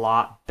and get a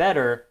lot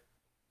better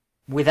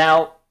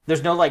without,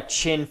 there's no like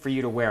chin for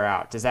you to wear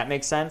out. Does that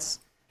make sense?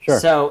 Sure.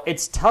 So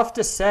it's tough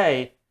to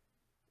say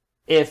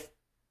it's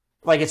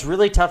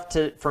really tough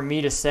for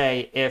me to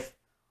say if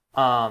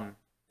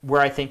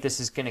where I think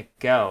this is going to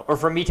go, or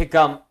for me to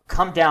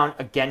come down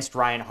against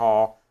Ryan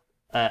Hall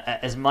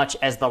as much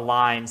as the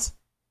lines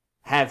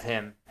have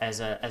him as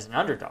an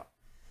underdog.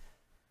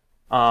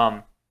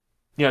 The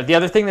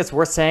other thing that's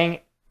worth saying,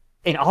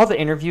 in all the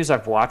interviews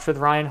I've watched with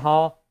Ryan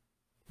Hall,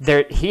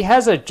 he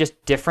has a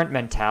just different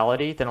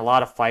mentality than a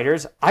lot of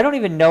fighters. I don't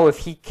even know if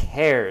he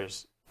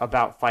cares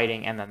about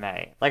fighting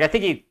MMA. Like, I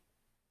think he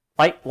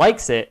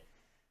likes it,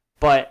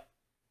 but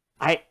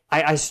I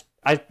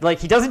like,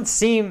 he doesn't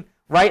seem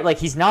right.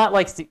 Like, it's not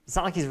like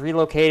he's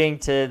relocating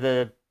to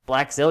the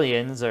Black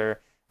Zillions or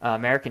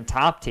American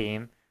Top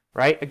Team,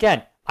 right?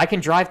 Again, I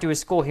can drive to his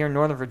school here in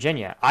Northern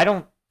Virginia. I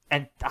don't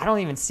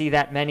even see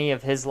that many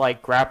of his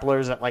like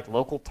grapplers at like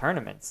local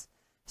tournaments.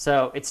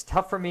 So it's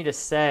tough for me to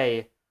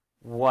say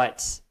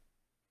what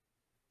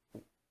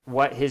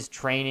his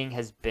training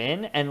has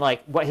been and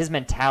like what his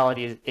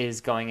mentality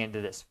is going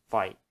into this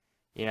fight.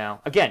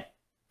 Again,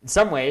 in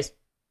some ways,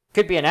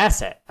 could be an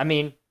asset.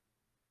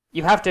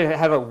 You have to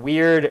have a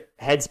weird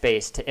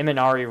headspace to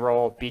Imanari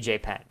roll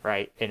BJ Penn,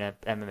 right, in an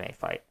MMA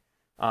fight.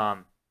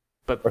 Or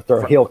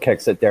throw heel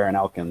kicks at Darren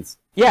Elkins.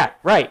 Yeah,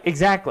 right,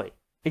 exactly.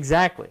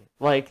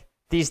 Like,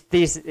 these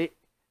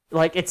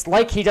like it's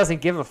like he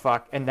doesn't give a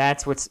fuck, and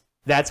that's what's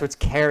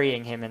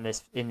carrying him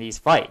in these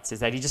fights, is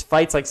that he just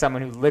fights like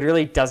someone who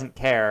literally doesn't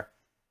care.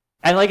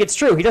 And like it's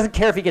true, he doesn't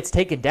care if he gets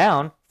taken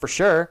down for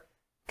sure,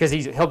 because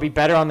he'll be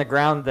better on the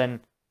ground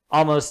than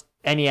almost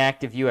any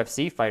active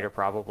UFC fighter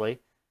probably.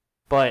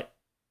 But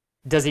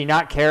does he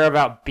not care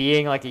about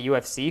being like a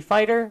UFC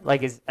fighter?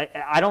 Like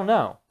I don't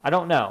know. I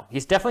don't know.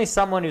 He's definitely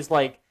someone who's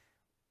like,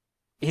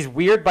 he's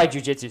weird by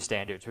jiu-jitsu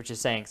standards, which is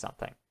saying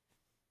something.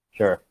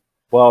 Sure.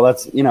 Well,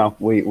 that's,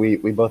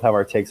 we both have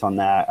our takes on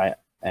that.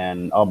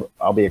 And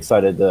I'll be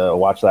excited to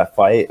watch that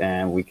fight,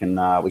 and we can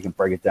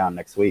break it down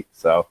next week.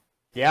 So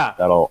yeah,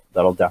 that'll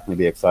definitely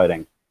be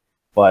exciting.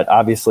 But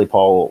obviously,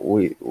 Paul,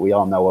 we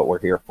all know what we're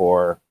here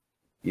for.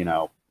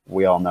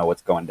 We all know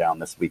what's going down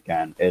this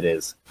weekend. It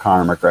is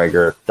Conor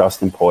McGregor,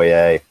 Dustin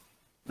Poirier,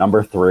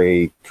 number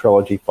 3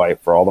 trilogy fight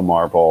for all the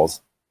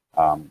marbles.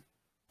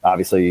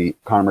 Obviously,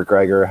 Conor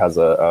McGregor has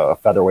a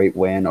featherweight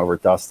win over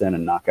Dustin,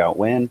 and knockout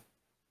win.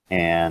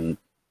 And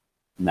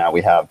now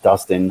we have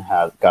Dustin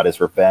has got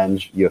his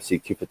revenge,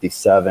 UFC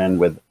 257,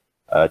 with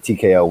a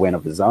TKO win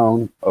of his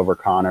own over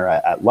Conor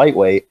at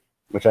lightweight,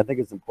 which I think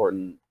is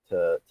important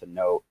to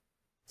note.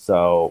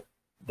 So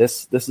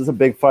this is a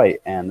big fight,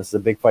 and this is a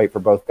big fight for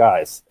both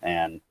guys.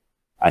 And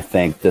I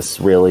think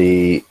this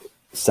really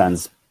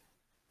sends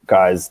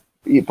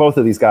both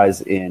of these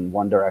guys in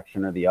one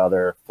direction or the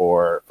other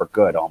for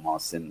good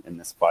almost in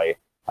this fight.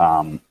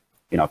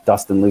 If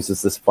Dustin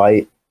loses this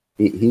fight,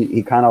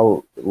 he kind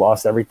of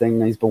lost everything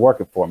that he's been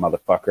working for,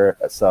 motherfucker.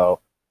 So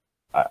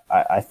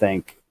I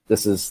think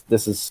this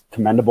is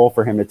commendable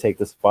for him to take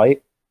this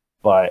fight.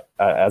 But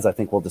as I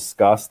think we'll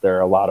discuss, there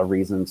are a lot of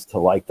reasons to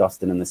like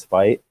Dustin in this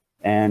fight.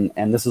 And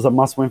this is a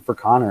must win for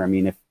Conor. I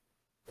mean,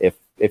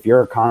 if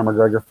you're a Conor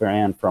McGregor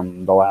fan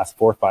from the last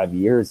 4 or 5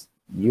 years,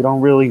 you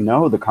don't really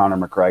know the Conor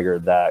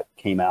McGregor that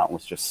came out and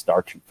was just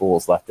starching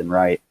fools left and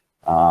right.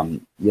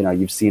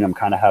 You've seen him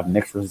kind of have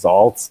mixed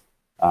results.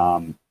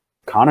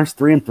 Conor's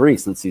 3-3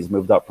 since he's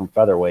moved up from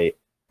featherweight,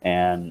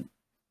 and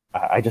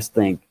I just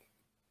think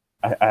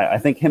I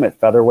think him at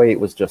featherweight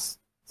was just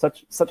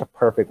such a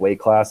perfect weight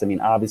class. I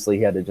mean, obviously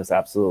he had to just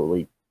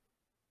absolutely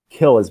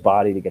kill his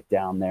body to get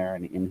down there,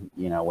 and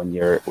when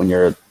you're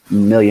a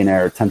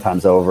millionaire 10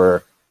 times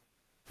over,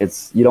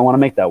 you don't want to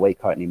make that weight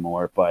cut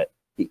anymore. But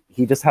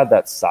he just had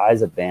that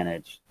size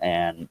advantage,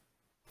 and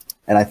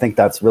I think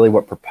that's really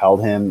what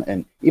propelled him.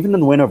 And even in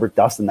the win over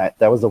Dustin, that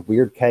was a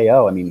weird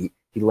KO. I mean,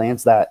 he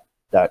lands that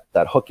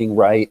hooking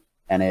right,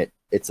 and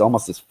it's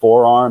almost his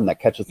forearm that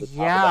catches the top of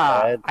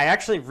the head. I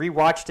actually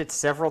rewatched it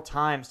several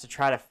times to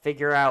try to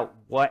figure out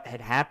what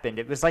had happened.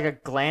 It was like a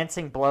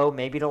glancing blow,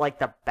 maybe to like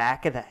the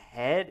back of the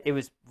head. It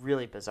was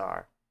really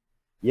bizarre.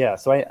 Yeah,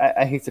 so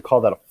I hate to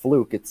call that a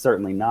fluke. It's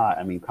certainly not.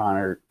 I mean,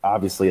 Conor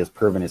obviously has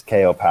proven his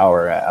KO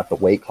power at the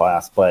weight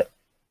class, but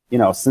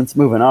since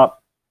moving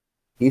up,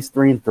 he's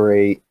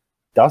 3-3.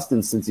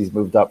 Dustin, since he's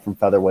moved up from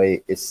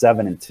featherweight, is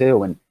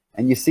 7-2,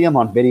 and you see him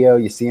on video,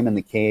 you see him in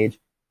the cage.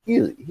 He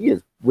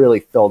is really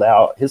filled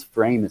out. His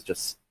frame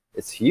is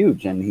it's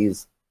huge, and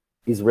he's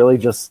really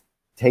just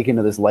taken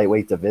to this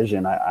lightweight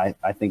division.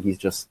 I think he's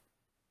just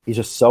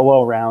so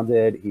well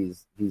rounded.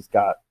 He's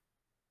got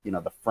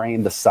the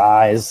frame, the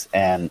size,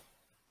 and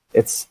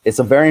it's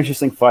a very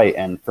interesting fight.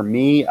 And for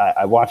me,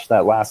 I watched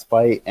that last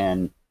fight,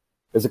 and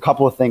there's a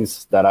couple of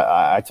things that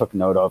I took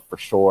note of for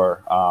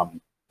sure.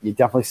 You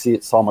definitely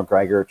saw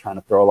McGregor trying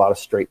to throw a lot of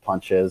straight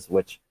punches,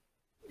 which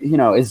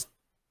is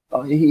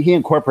he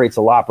incorporates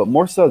a lot, but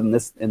more so than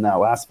this in that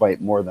last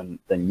fight, more than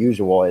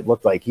usual. It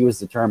looked like he was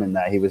determined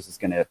that he was just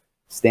going to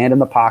stand in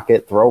the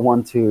pocket, throw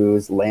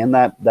 1-2s, land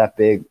that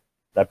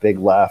big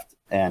left,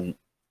 and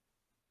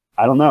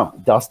I don't know.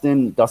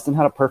 Dustin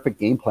had a perfect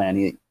game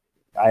plan.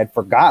 I had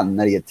forgotten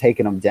that he had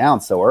taken him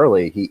down so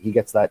early. He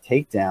gets that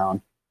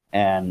takedown,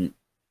 and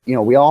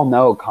we all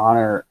know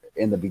Conor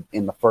in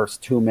the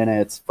first 2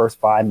 minutes, first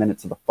 5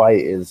 minutes of the fight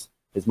is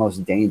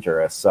most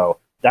dangerous. So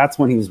that's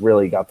when he's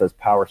really got those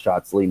power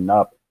shots leading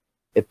up.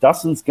 If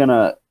Dustin's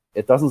gonna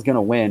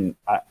win,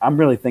 I'm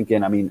really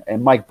thinking. I mean,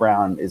 and Mike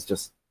Brown is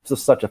just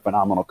such a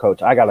phenomenal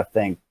coach. I got to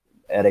think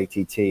at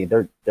ATT,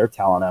 they're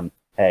telling him,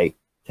 hey,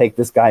 take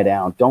this guy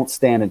down. Don't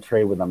stand and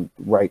trade with him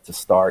right to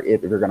start.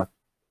 If you're gonna,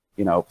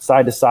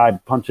 side to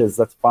side punches,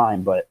 that's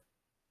fine, but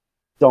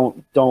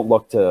don't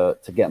look to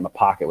get in the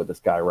pocket with this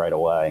guy right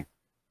away.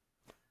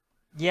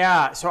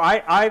 Yeah. So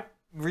I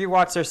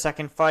rewatched their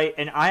second fight,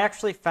 and I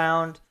actually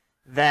found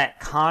that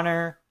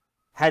Conor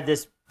had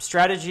this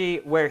strategy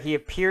where he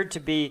appeared to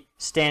be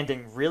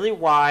standing really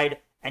wide,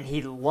 and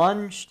he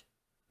lunged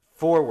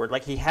forward.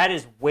 Like he had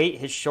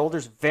his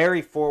shoulders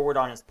very forward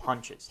on his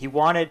punches. He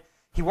wanted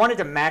to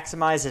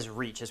maximize his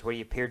reach is what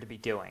he appeared to be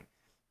doing.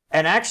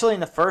 And actually in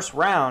the first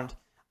round,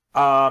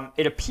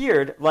 it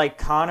appeared like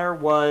Conor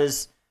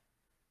was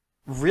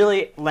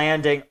really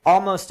landing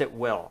almost at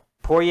will.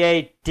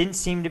 Poirier didn't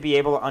seem to be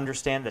able to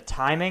understand the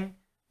timing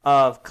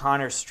of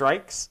Conor's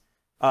strikes.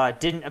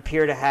 Didn't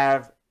appear to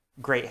have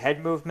great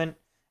head movement.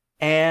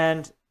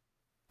 And,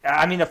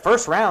 I mean, the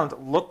first round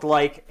looked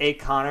like a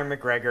Conor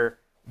McGregor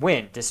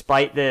win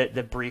despite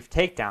the brief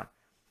takedown.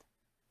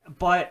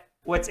 But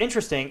what's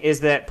interesting is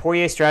that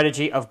Poirier's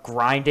strategy of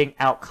grinding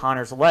out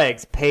Conor's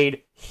legs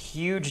paid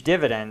huge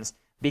dividends,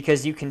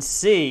 because you can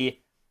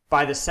see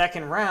by the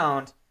second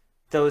round,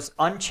 those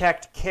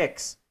unchecked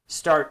kicks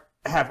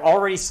have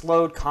already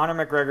slowed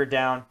Conor McGregor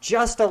down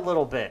just a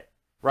little bit,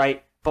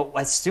 right? But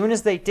as soon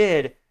as they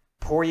did,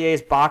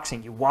 Poirier's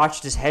boxing, you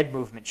watched his head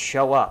movement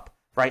show up,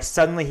 right?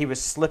 Suddenly he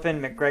was slipping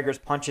McGregor's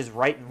punches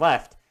right and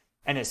left,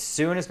 and as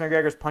soon as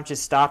McGregor's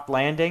punches stopped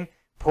landing,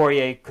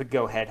 Poirier could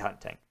go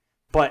headhunting.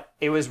 But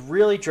it was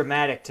really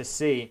dramatic to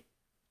see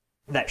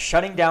that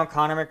shutting down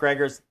Conor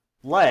McGregor's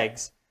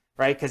legs,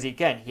 right? Because,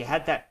 again, he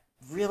had that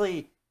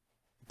really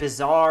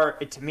bizarre,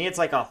 to me, it's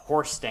like a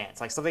horse stance,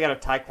 like something out of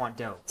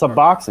Taekwondo. It's a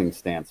boxing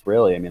stance,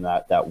 really. I mean,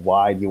 that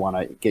wide, you want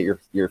to get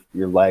your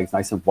legs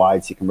nice and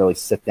wide so you can really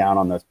sit down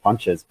on those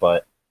punches.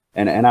 But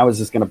and I was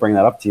just going to bring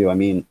that up to you. I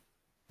mean,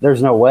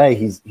 there's no way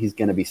he's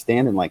going to be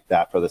standing like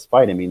that for this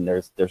fight. I mean,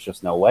 there's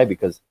just no way,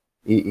 because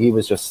he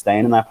was just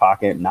staying in that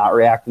pocket, not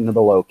reacting to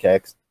the low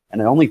kicks. And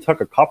it only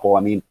took a couple.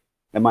 I mean,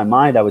 in my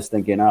mind, I was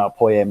thinking,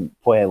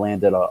 Poirier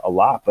landed a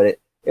lot, but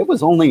it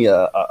was only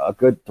a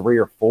good 3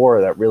 or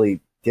 4 that really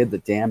did the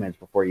damage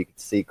before you could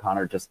see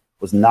Conor just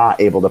was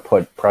not able to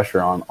put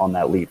pressure on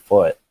that lead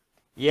foot.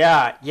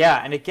 Yeah.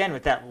 And again,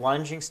 with that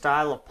lunging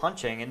style of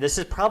punching, and this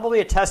is probably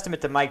a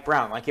testament to Mike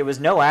Brown. Like, it was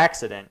no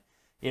accident,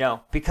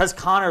 because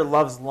Conor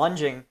loves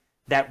lunging,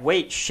 that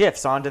weight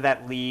shifts onto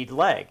that lead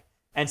leg.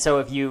 And so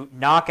if you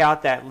knock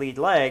out that lead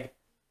leg,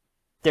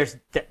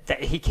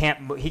 he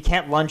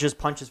can't lunge his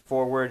punches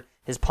forward.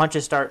 His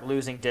punches start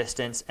losing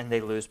distance and they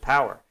lose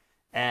power.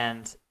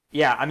 And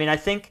yeah, I mean, I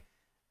think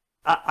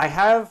I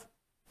have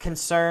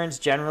concerns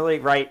generally,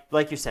 right?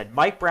 Like you said,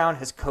 Mike Brown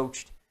has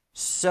coached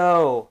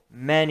so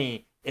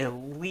many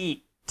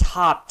elite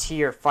top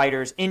tier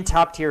fighters in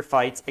top tier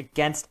fights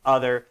against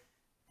other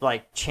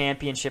like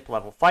championship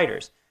level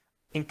fighters.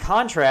 In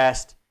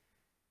contrast,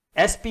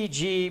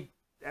 SBG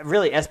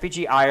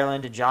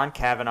Ireland and John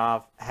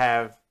Kavanagh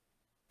have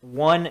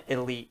one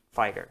elite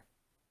fighter,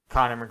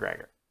 Conor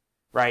McGregor,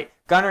 right?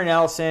 Gunnar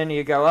Nelson,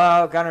 you go,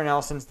 oh, Gunnar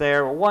Nelson's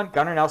there. Well, one,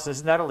 Gunnar Nelson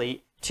isn't that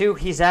elite. Two,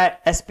 he's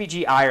at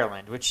SBG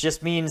Ireland, which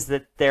just means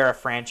that they're a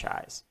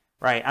franchise,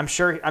 right? I'm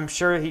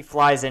sure he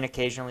flies in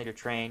occasionally to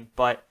train,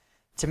 but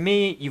to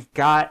me, you've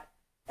got,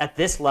 at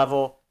this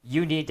level,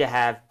 you need to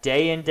have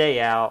day in, day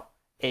out,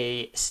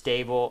 a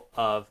stable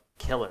of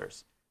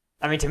killers.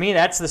 I mean, to me,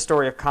 that's the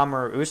story of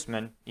Kamaru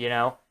Usman.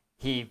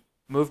 He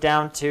moved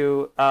down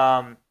to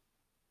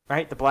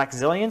right, the Black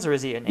Zillions, or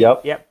is he?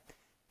 Yep.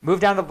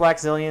 Moved down to the Black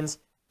Zillions,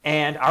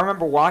 and I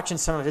remember watching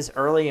some of his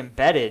early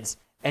embeddeds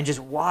and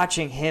just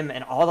watching him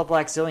and all the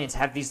Black Zillions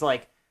have these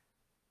like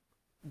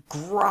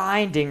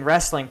grinding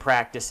wrestling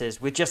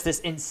practices with just this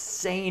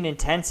insane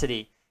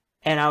intensity.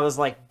 And I was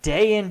like,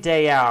 day in,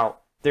 day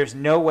out, there's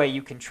no way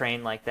you can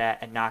train like that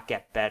and not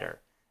get better.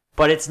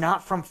 But it's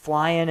not from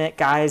flying at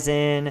guys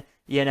in,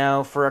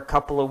 for a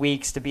couple of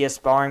weeks to be a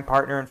sparring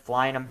partner and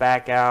flying them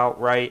back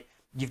out, right?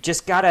 You've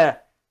just got to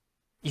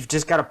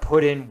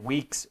put in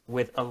weeks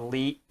with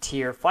elite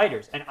tier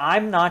fighters. And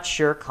I'm not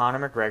sure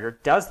Conor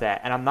McGregor does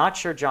that. And I'm not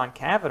sure John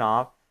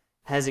Kavanagh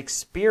has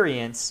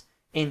experience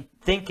in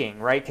thinking,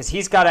 right? Because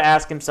he's got to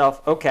ask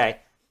himself, okay,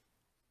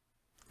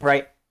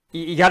 right?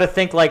 You got to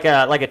think like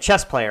a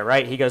chess player,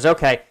 right? He goes,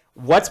 okay,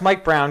 what's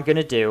Mike Brown going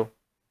to do?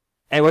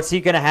 And what's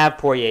he going to have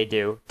Poirier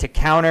do to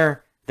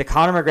counter the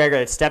Conor McGregor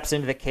that steps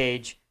into the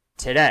cage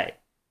today?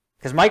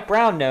 Because Mike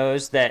Brown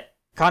knows that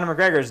Conor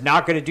McGregor is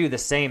not going to do the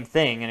same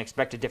thing and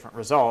expect a different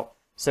result.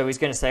 So he's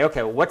going to say,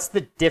 okay, what's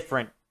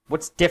different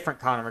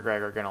Conor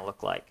McGregor going to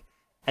look like?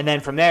 And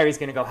then from there, he's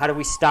going to go, how do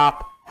we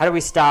stop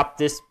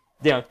this,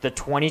 the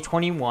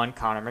 2021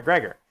 Conor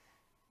McGregor?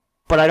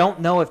 But I don't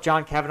know if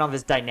John Kavanagh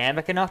is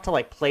dynamic enough to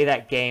like play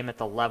that game at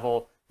the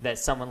level that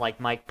someone like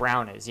Mike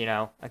Brown is,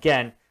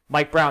 Again,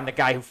 Mike Brown, the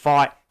guy who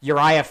fought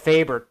Uriah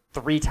Faber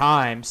 3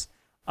 times,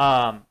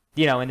 for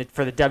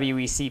the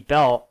WEC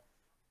belt.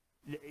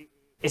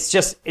 It's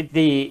just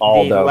the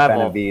Aldo, level.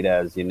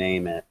 Benavidez, you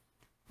name it.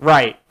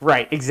 Right,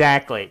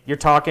 exactly. You're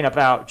talking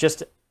about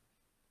just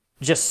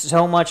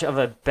so much of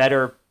a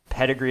better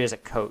pedigree as a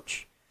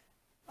coach.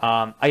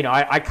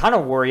 I kind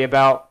of worry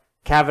about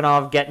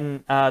Kavanagh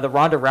getting the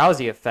Ronda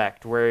Rousey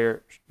effect,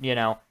 where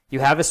you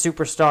have a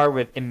superstar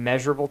with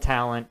immeasurable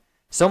talent,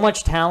 so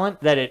much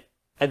talent that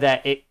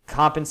it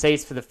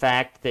compensates for the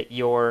fact that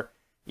you're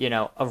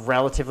a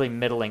relatively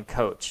middling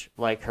coach,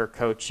 like her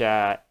coach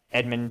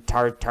Edmund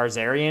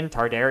Tarzarian,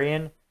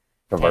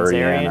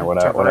 or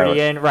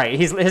whatever. Right.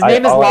 His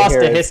name is lost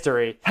to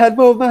history. Head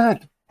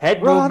movement.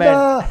 Head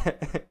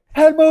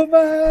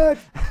movement.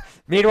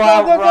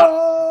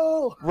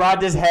 Meanwhile,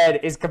 Ronda's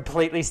head is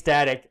completely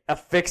static, a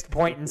fixed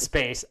point in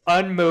space,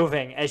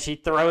 unmoving as she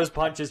throws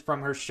punches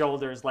from her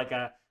shoulders like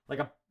a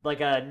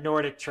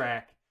Nordic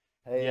track.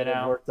 Hey, it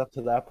worked up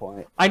to that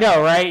point. I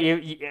know, right?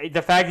 You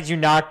the fact that you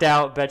knocked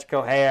out Bethe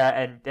Correia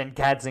and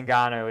Kat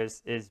Zingano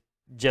is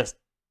just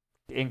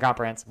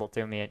incomprehensible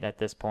to me at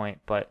this point.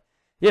 But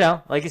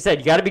like you said,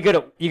 you got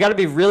to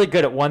be really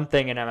good at one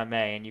thing in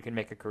MMA, and you can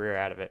make a career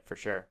out of it for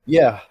sure.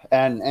 Yeah,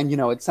 and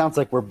it sounds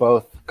like we're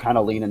both kind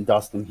of leaning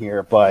Dustin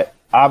here, but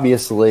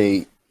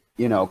obviously,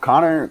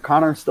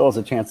 Connor still has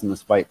a chance in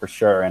this fight for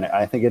sure, and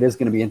I think it is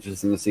going to be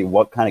interesting to see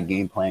what kind of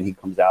game plan he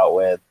comes out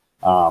with.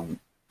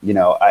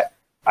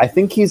 I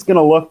think he's going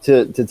to look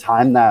to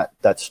time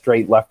that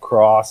straight left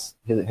cross,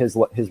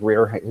 his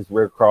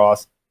rear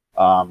cross,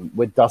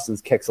 with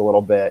Dustin's kicks a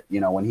little bit.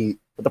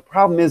 But the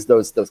problem is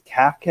those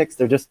calf kicks,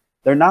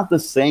 they're not the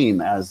same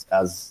as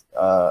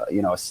a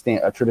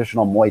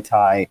traditional Muay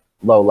Thai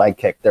low leg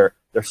kick. They're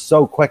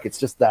so quick. It's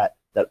just that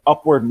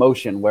upward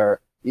motion where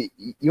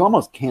you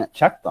almost can't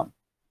check them.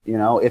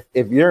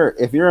 If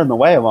you're in the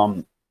way of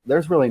them,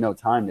 there's really no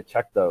time to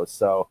check those.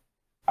 So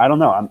I don't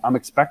know. I'm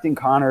expecting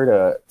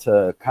Connor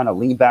to kind of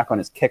lean back on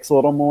his kicks a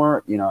little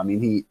more. You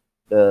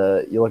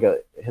look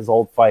at his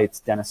old fights,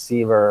 Dennis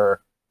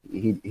Seaver,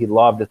 he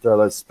loved to throw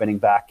those spinning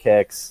back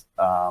kicks.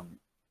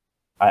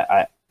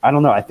 I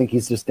don't know. I think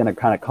he's just going to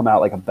kind of come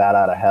out like a bat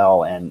out of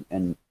hell, and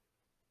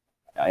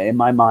in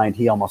my mind,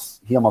 he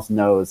almost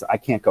knows I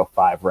can't go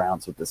 5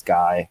 rounds with this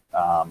guy.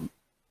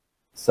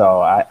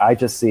 So I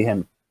just see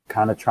him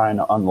kind of trying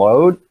to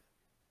unload.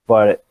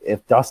 But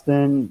if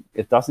Dustin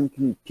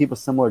can keep a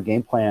similar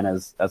game plan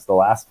as the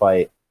last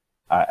fight,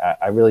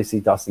 I really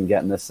see Dustin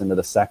getting this into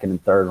the second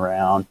and third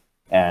round,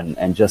 and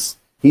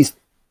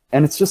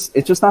it's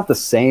just not the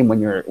same when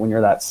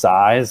you're that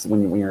size,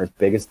 when you're as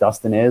big as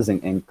Dustin is,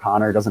 and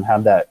Connor doesn't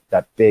have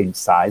that big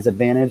size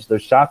advantage.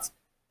 Those shots,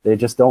 they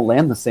just don't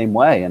land the same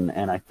way,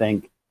 and I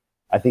think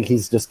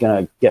he's just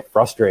gonna get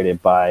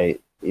frustrated by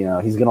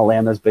he's gonna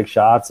land those big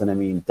shots, and I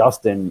mean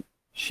Dustin,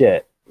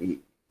 shit,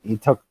 he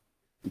took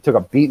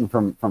a beating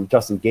from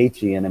Justin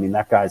Gaethje, and I mean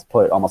that guy's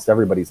put almost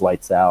everybody's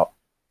lights out,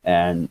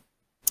 and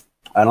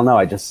I don't know.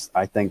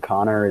 I think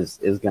Connor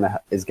is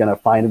gonna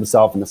find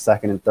himself in the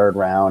second and third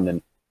round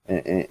and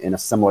in a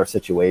similar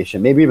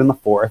situation, maybe even the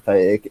fourth.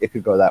 It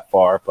could go that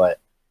far, but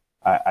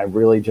I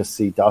really just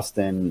see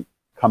Dustin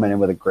coming in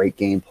with a great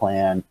game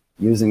plan,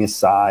 using his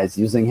size,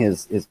 using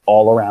his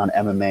all around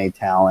MMA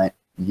talent,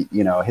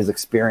 his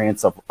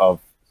experience of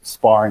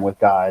sparring with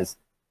guys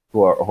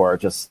who are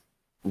just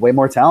way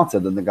more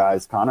talented than the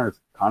guys Connor's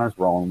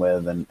rolling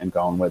with and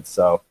going with.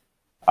 So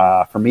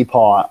for me,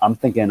 Paul, I'm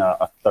thinking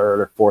a third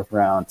or fourth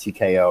round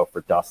TKO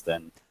for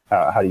Dustin.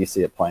 How do you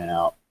see it playing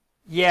out?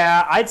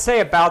 Yeah, I'd say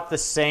about the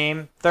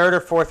same. Third or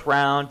fourth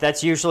round.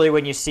 That's usually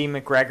when you see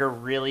McGregor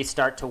really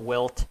start to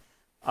wilt.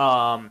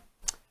 I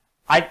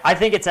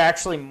think it's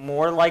actually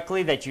more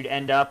likely that you'd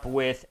end up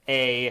with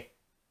a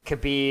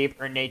Khabib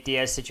or Nate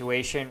Diaz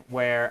situation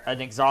where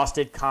an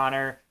exhausted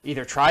Conor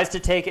either tries to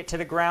take it to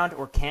the ground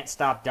or can't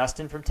stop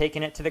Dustin from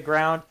taking it to the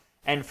ground.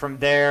 And from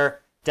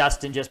there,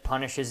 Dustin just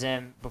punishes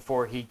him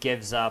before he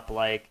gives up,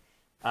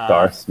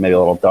 Darce, maybe a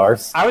little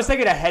Darce. I was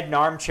thinking a head and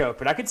arm choke,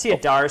 but I could see a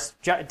Darce.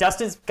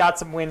 Dustin's got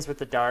some wins with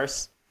the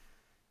Darce.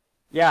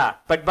 Yeah,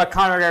 but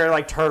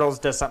Conor turtles,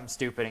 does something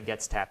stupid and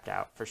gets tapped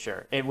out for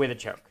sure, and with a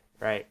choke.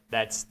 Right?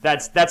 That's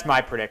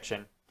my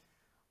prediction.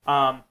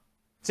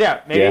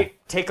 Maybe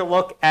take a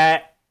look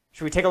at.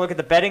 Should we take a look at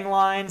the betting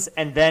lines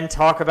and then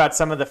talk about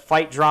some of the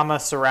fight drama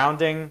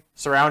surrounding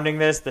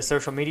this, the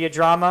social media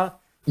drama?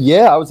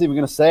 Yeah, I was even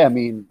going to say, I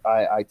mean,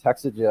 I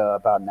texted you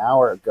about an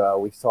hour ago.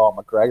 We saw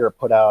McGregor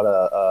put out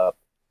a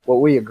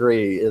what we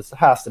agree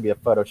has to be a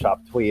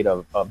Photoshop tweet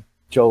of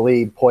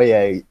Jolie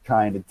Poirier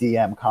trying to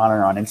DM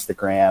Conor on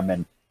Instagram.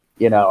 And,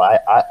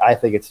 I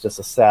think it's just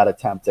a sad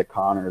attempt at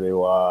Conor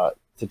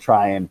to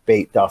try and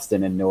bait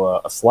Dustin into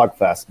a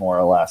slugfest, more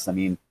or less. I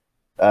mean,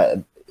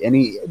 I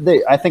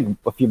think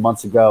a few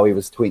months ago he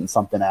was tweeting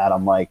something at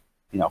him like,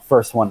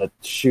 first one to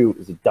shoot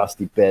is a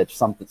dusty bitch,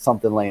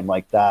 something lame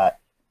like that.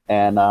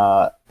 And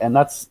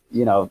that's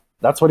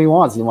what he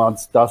wants. He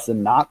wants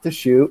Dustin not to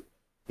shoot.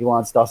 He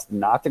wants Dustin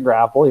not to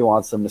grapple. He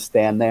wants him to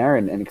stand there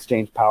and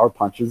exchange power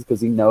punches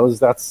because he knows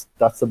that's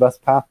the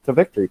best path to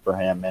victory for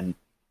him.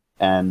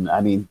 And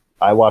I mean,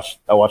 I watched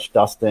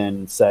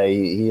Dustin say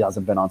he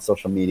hasn't been on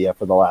social media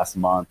for the last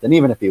month, and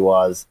even if he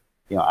was,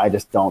 I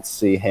just don't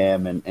see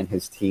him and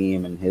his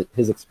team and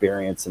his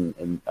experience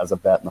and as a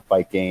vet in the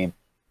fight game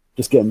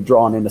just getting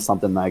drawn into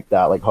something like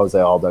that, like Jose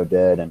Aldo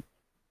did. And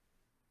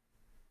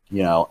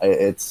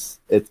it's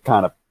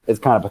kind of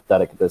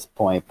pathetic at this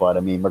point. But I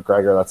mean,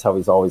 McGregor, that's how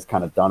he's always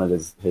kind of done it,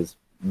 is his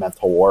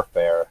mental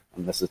warfare,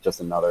 and this is just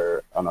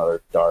another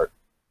dart.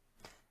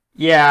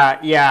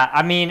 Yeah.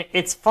 I mean,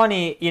 it's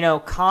funny,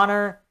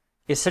 Conor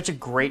is such a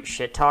great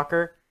shit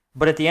talker,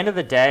 but at the end of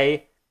the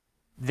day,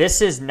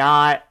 this is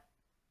not,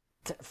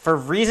 for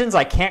reasons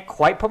I can't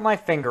quite put my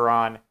finger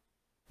on,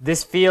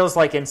 this feels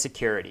like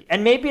insecurity.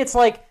 And maybe it's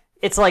like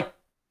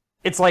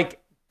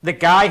the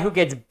guy who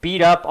gets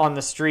beat up on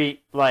the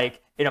street,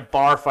 in a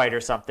bar fight or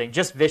something,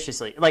 just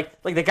viciously.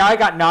 Like the guy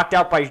got knocked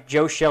out by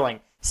Joe Schilling,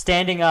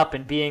 standing up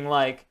and being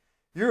like,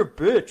 "You're a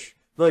bitch.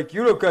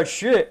 You don't got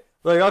shit.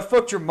 I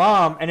fucked your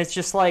mom." And it's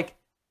just like,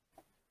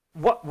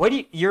 what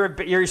do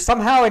you're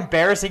somehow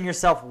embarrassing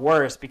yourself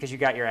worse because you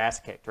got your ass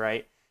kicked,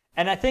 right?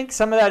 And I think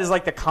some of that is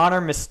the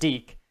Conor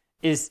mystique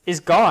is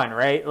gone,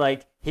 right?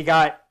 Like, he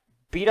got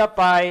beat up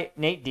by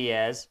Nate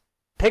Diaz,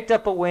 picked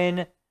up a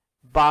win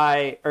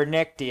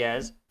Nick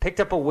Diaz, picked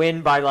up a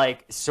win by,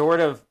 like, sort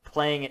of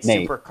playing it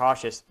Nate. super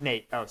cautious.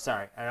 Nate, oh,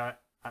 sorry. I'm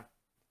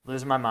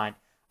losing my mind.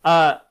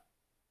 And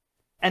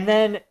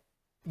then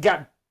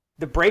got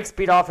the brakes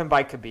beat off him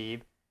by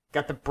Khabib,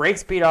 got the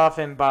brakes beat off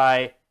him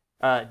by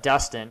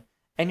Dustin,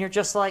 and you're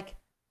just like,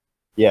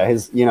 yeah,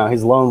 his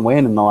lone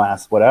win in the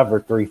last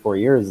 3-4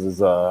 years is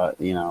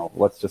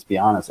let's just be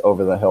honest,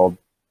 over the hill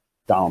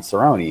Donald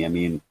Cerrone. I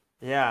mean,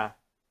 yeah.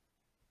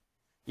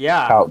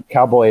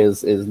 Cowboy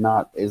is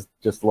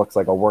just looks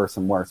like a worse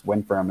and worse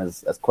win for him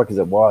as quick as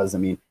it was. I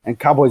mean, and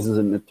Cowboys is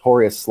a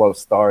notorious slow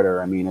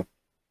starter. I mean,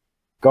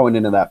 going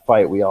into that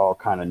fight, we all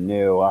kind of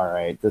knew, all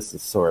right, this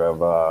is sort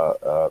of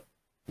a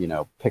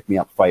pick me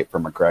up fight for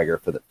McGregor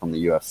from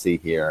the UFC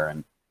here,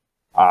 and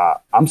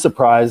I'm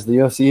surprised the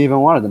UFC even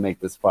wanted to make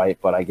this fight,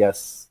 but I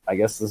guess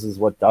this is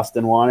what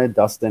Dustin wanted.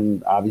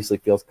 Dustin obviously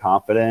feels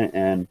confident,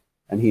 and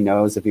he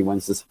knows if he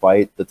wins this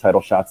fight, the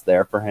title shot's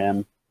there for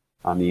him.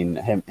 I mean,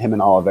 him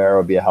and Oliveira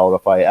would be a hell of a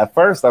fight. At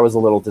first, I was a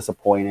little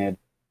disappointed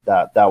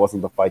that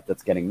wasn't the fight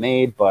that's getting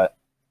made, but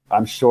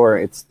I'm sure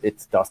it's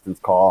Dustin's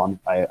call.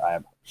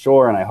 I'm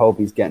sure, and I hope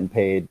he's getting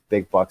paid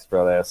big bucks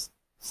for this.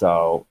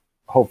 So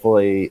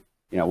hopefully,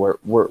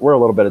 we're a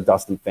little bit of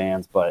Dustin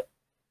fans, but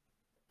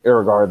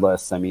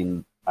irregardless, I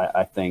mean,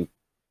 I think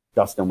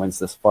Dustin wins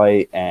this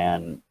fight,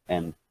 and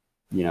the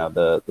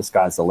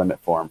sky's the limit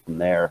for him from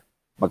there.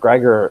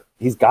 McGregor,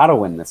 he's got to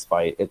win this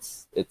fight.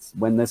 It's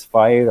win this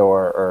fight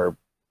or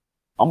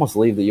almost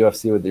leave the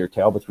UFC with your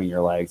tail between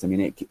your legs. I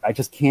mean, I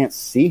just can't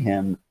see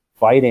him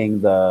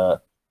fighting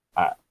the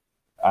mid-tier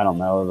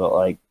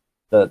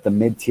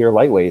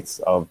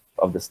lightweights of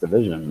this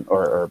division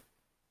or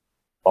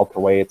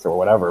welterweights or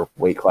whatever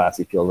weight class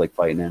he feels like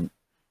fighting in.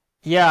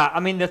 Yeah, I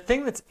mean, the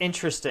thing that's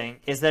interesting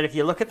is that if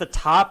you look at the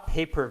top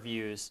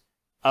pay-per-views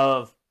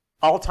of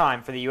all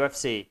time for the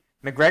UFC,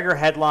 McGregor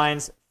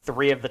headlines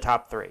 3 of the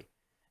top 3.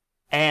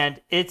 And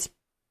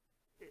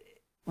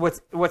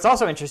what's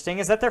also interesting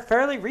is that they're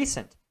fairly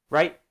recent,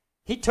 right?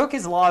 He took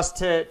his loss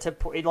to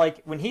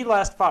like, when he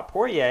last fought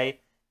Poirier,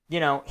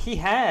 he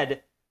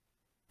had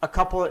a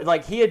couple,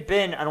 like, he had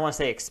been, I don't want to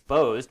say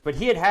exposed, but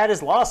he had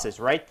his losses,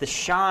 right? The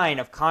shine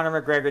of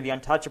Conor McGregor, the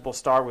untouchable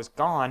star, was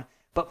gone,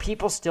 but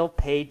people still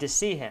paid to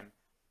see him.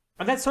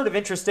 And that's sort of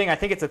interesting. I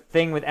think it's a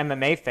thing with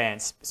MMA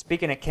fans.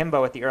 Speaking of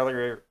Kimbo at the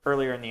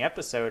earlier in the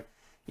episode,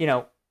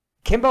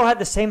 Kimbo had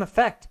the same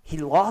effect. He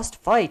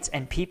lost fights,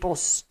 and people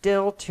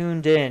still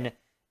tuned in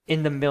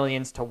the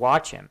millions to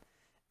watch him.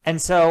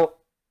 And so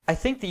I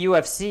think the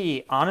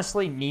UFC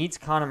honestly needs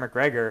Conor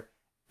McGregor,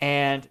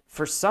 and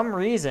for some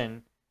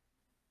reason,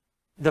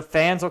 the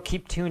fans will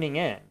keep tuning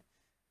in.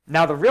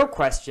 Now, the real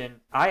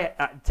question,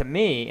 to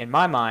me, in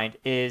my mind,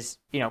 is,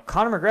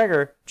 Conor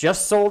McGregor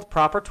just sold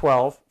Proper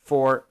 12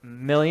 for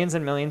millions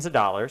and millions of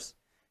dollars,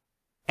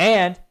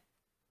 and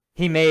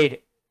he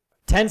made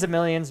tens of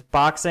millions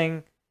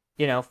boxing,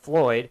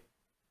 Floyd.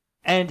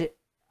 And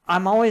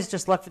I'm always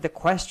just left with the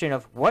question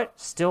of what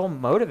still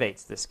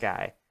motivates this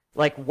guy.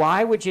 Like,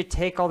 why would you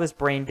take all this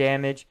brain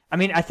damage? I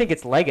mean, I think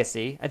it's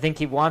legacy. I think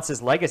he wants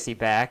his legacy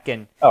back.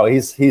 And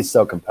he's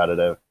so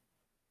competitive.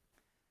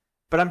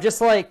 But I'm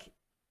just like,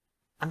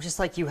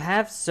 you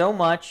have so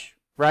much,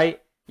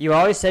 right? You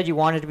always said you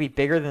wanted to be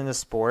bigger than the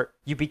sport.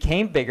 You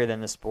became bigger than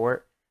the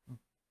sport,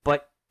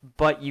 but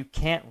you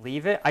can't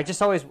leave it.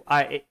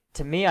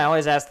 To me, I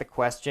always ask the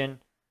question,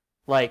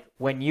 like,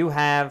 when you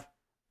have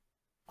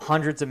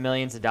hundreds of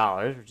millions of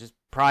dollars, which is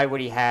probably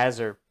what he has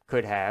or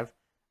could have,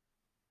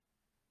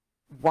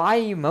 why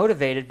are you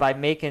motivated by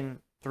making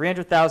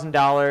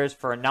 $300,000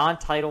 for a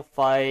non-title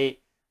fight?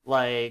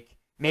 Like,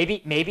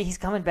 maybe he's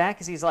coming back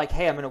because he's like,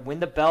 hey, I'm going to win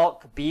the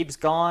belt. Khabib's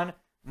gone.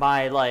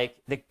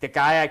 The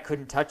guy I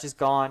couldn't touch is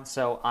gone,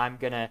 so I'm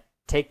going to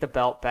take the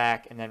belt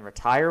back and then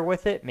retire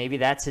with it. Maybe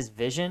that's his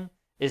vision,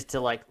 is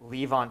to, like,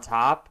 leave on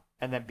top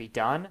and then be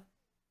done.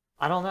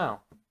 I don't know.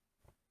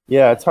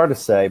 Yeah, it's hard to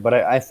say, but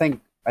I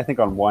think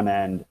on one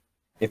end,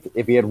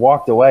 if he had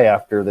walked away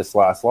after this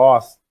last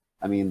loss,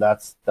 I mean,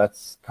 that's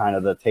kind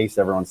of the taste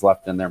everyone's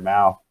left in their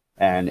mouth.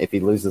 And if he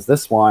loses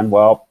this one,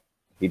 well,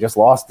 he just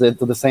lost it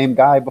to the same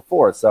guy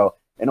before. So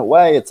in a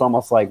way, it's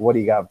almost like, what do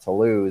you got to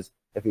lose?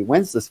 If he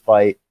wins this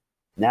fight,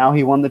 now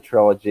he won the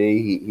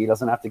trilogy. He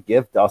doesn't have to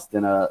give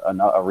Dustin a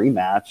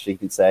rematch. He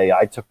can say,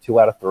 I took 2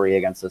 out of 3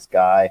 against this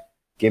guy.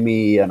 Give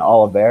me an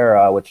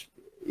Oliveira, which,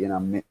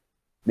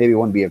 maybe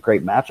wouldn't be a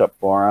great matchup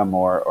for him,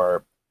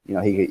 or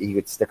he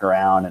could stick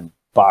around and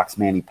box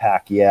Manny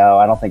Pacquiao.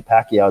 I don't think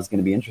Pacquiao is going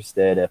to be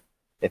interested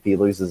if he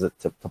loses it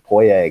to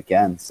Poirier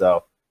again.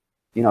 So,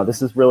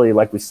 this is really,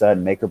 like we said,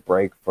 make or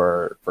break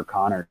for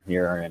Conor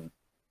here. And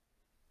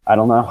I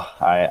don't know.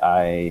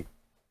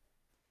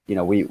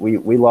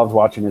 We loved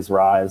watching his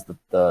rise,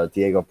 the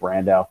Diego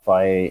Brandao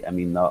fight. I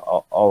mean,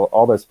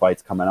 all those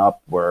fights coming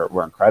up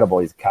were incredible.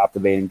 He's a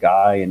captivating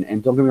guy,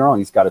 and don't get me wrong,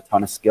 he's got a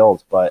ton of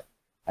skills, but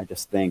I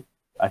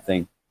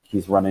think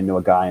he's run into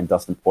a guy in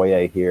Dustin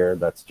Poirier here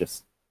that's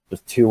just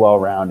too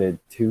well-rounded,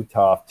 too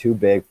tough, too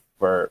big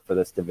for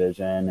this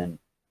division,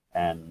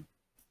 and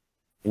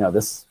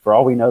this, for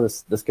all we know,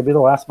 this could be the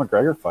last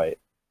McGregor fight.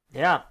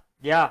 Yeah,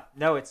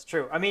 no, it's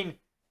true. I mean,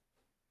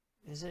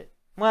 is it?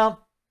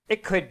 Well,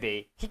 it could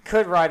be. He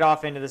could ride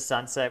off into the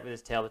sunset with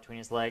his tail between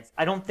his legs.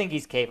 I don't think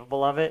he's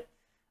capable of it.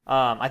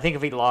 I think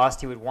if he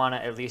lost, he would want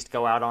to at least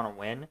go out on a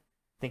win.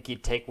 I think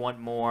he'd take one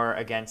more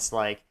against,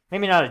 like,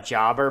 maybe not a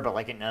jobber, but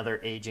like another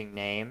aging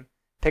name.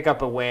 Pick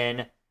up a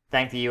win,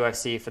 thank the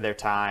UFC for their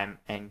time,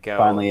 and go.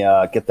 Finally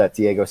get that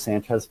Diego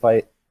Sanchez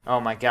fight. Oh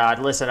my God.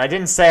 Listen, I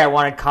didn't say I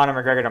wanted Conor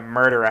McGregor to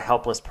murder a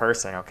helpless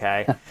person,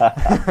 okay?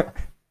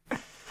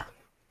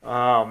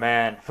 Oh,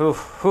 man. I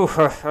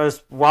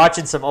was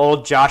watching some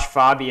old Josh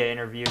Fabia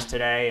interviews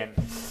today, and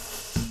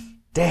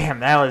damn,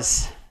 that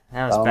was I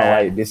bad. don't know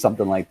why you'd do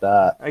something like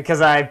that.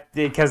 Because I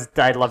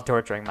love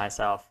torturing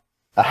myself.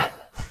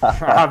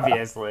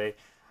 Obviously.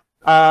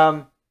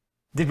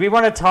 Did we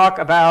want to talk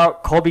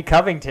about Colby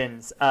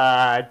Covington's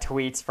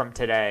tweets from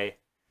today?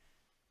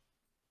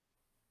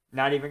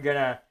 Not even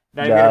gonna.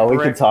 No, we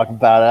can talk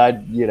about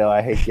it.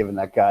 I hate giving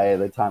that guy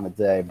the time of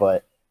day,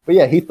 but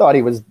yeah, he thought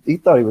he was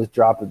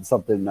dropping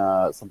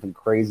something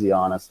crazy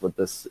on us with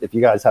this. If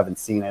you guys haven't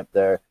seen it,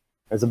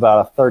 there's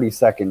about a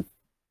 30-second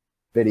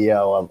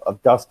video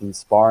of Dustin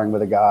sparring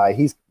with a guy.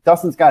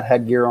 Dustin's got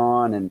headgear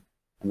on, and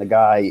the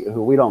guy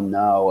who we don't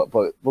know,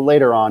 but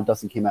later on,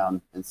 Dustin came out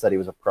and said he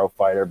was a pro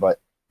fighter. But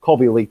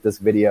Colby leaked this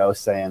video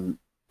saying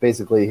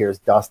basically, here's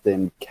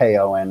Dustin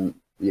KOing,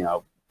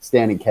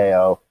 standing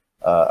KO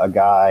a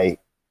guy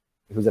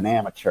who's an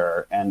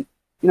amateur, and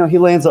he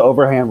lands an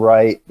overhand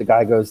right. The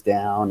guy goes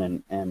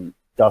down, and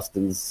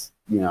Dustin's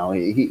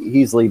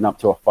he's leading up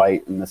to a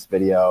fight in this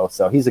video,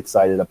 so he's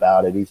excited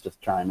about it. He's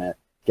just trying to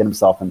get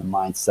himself in the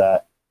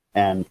mindset.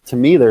 And to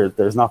me,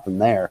 there's nothing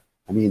there.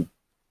 I mean,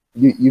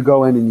 you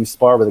go in and you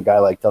spar with a guy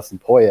like Dustin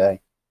Poirier,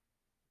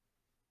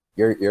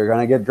 you're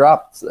gonna get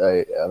dropped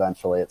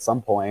eventually at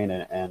some point,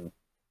 and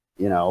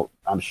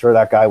I'm sure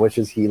that guy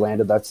wishes he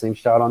landed that same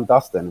shot on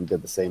Dustin and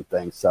did the same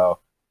thing. So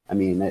I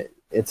mean,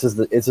 it's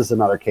just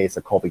another case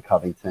of Colby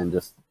Covington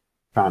just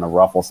trying to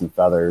ruffle some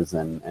feathers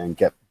and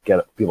get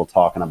people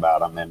talking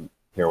about him, and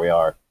here we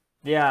are.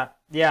 Yeah.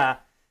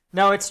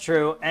 No, it's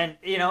true. And,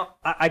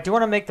 I do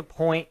want to make the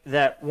point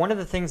that one of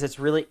the things that's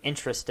really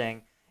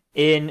interesting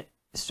in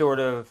sort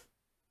of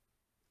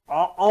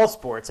all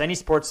sports, any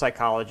sports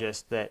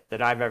psychologist that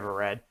I've ever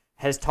read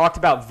has talked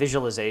about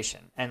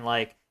visualization and,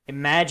 like,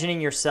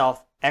 imagining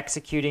yourself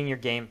executing your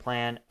game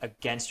plan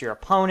against your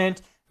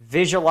opponent,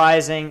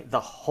 visualizing the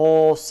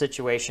whole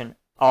situation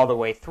all the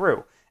way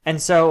through. And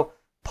so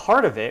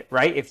part of it,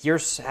 right, if you're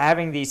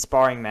having these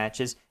sparring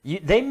matches,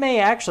 they may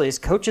actually, as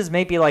coaches,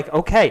 may be like,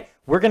 okay,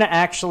 we're going to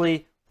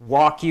actually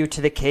walk you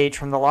to the cage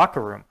from the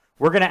locker room.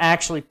 We're going to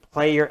actually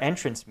play your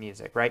entrance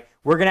music, right?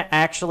 We're going to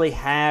actually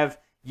have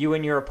you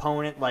and your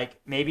opponent, like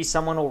maybe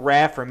someone will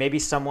ref or maybe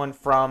someone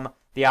from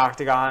the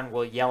octagon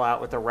will yell out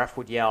what the ref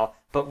would yell,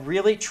 but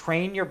really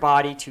train your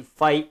body to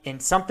fight in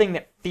something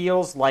that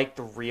feels like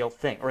the real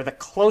thing or the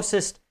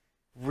closest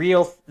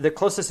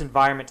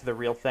environment to the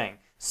real thing.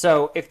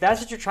 So if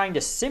that's what you're trying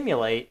to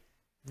simulate,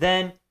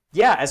 then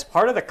yeah, as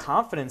part of the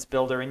confidence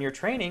builder in your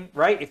training,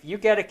 right, if you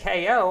get a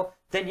KO,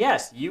 then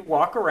yes, you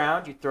walk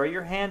around, you throw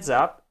your hands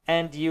up,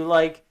 and you,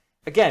 like,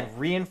 again,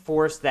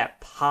 reinforce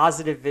that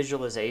positive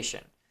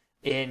visualization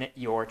in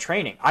your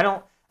training.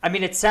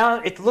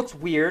 It looks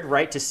weird,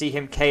 right, to see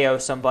him KO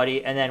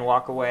somebody and then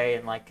walk away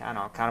and, like, I don't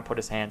know, kind of put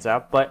his hands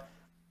up. But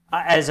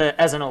as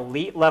an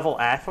elite level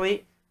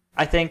athlete,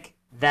 I think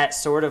that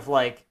sort of,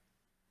 like,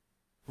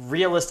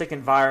 realistic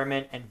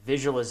environment and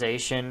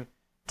visualization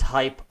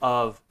type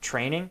of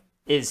training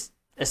is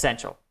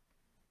essential.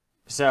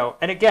 So,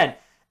 and again,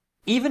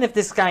 even if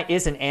this guy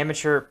is an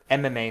amateur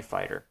MMA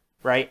fighter,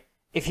 right?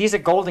 If he's a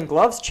Golden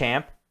Gloves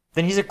champ,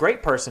 then he's a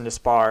great person to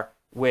spar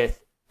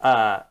with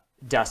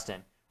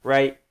Dustin,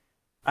 right?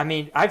 I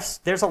mean,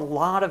 there's a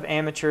lot of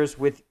amateurs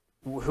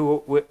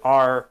who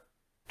are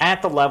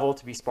at the level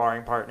to be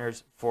sparring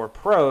partners for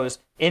pros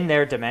in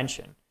their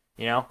dimension.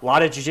 A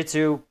lot of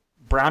jiu-jitsu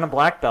brown and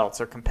black belts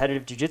or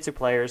competitive jiu-jitsu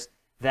players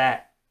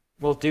that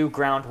will do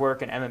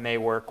groundwork and MMA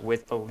work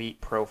with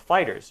elite pro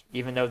fighters,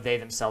 even though they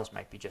themselves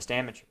might be just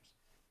amateurs.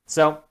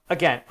 So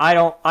again,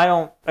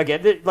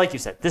 like you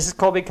said, this is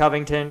Colby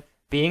Covington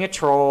being a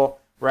troll,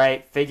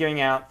 right? Figuring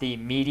out the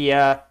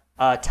media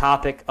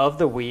topic of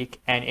the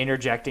week and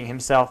interjecting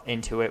himself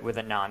into it with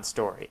a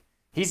non-story.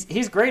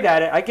 He's great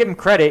at it. I give him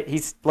credit.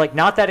 He's like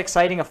not that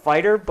exciting a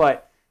fighter,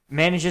 but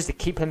manages to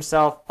keep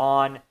himself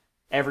on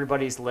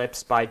everybody's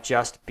lips by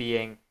just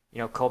being,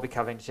 Colby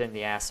Covington,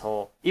 the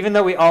asshole. Even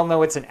though we all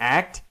know it's an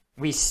act,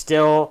 we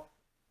still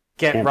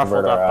get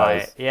ruffled up by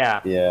it.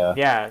 Yeah.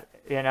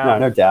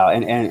 No doubt.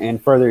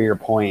 And further your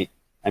point,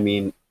 I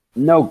mean,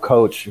 no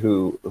coach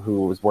who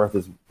is worth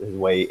his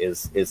weight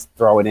is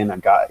throwing in a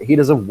guy. He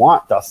doesn't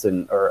want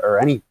Dustin or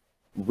any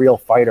real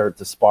fighter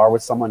to spar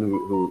with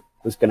someone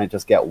who's going to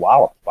just get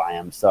walloped by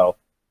him. So,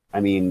 I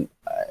mean,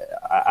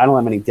 I don't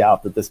have any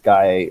doubt that this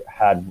guy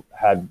had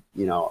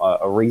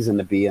a reason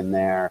to be in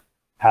there,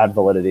 had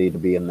validity to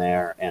be in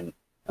there, and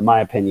in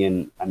my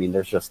opinion, I mean,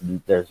 there's just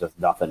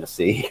nothing to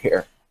see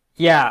here.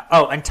 Yeah.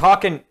 Oh, and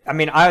talking. I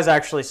mean, I was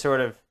actually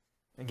sort of,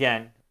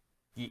 again,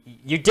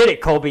 you did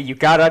it, Colby. You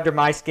got under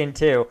my skin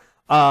too.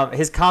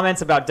 His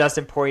comments about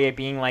Dustin Poirier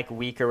being like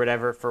weak or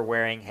whatever for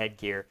wearing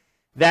headgear.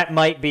 That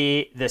might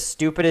be the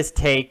stupidest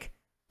take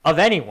of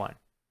anyone,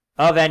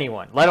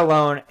 let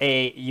alone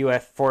a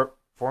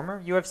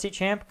former UFC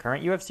champ,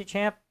 current UFC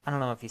champ. I don't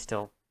know if he's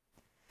still.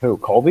 Who,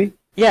 Colby?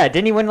 Yeah,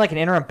 didn't he win like an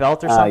interim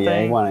belt or something?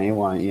 Yeah, he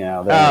won,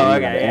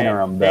 Okay,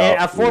 interim belt.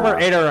 A former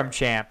interim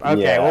champ.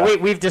 Okay, Yeah. well,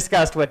 we've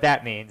discussed what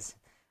that means.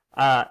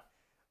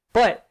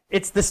 But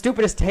it's the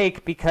stupidest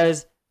take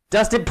because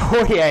Dustin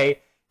Poirier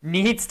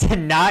needs to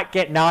not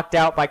get knocked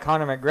out by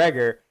Conor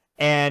McGregor,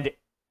 and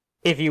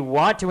if you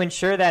want to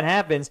ensure that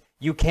happens,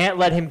 you can't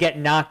let him get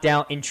knocked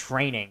out in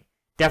training.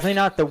 Definitely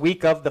not the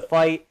week of the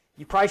fight.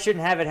 You probably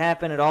shouldn't have it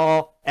happen at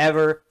all,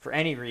 ever, for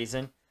any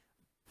reason.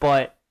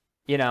 But,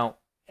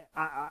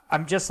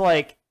 I'm just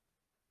like,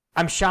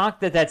 I'm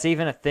shocked that that's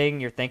even a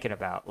thing you're thinking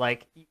about.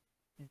 Like,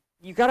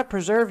 you got to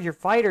preserve your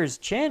fighter's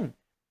chin.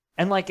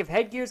 And, like, if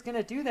headgear's going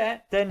to do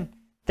that, then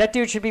that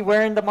dude should be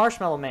wearing the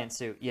Marshmallow Man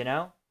suit,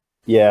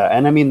 Yeah,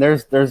 and I mean,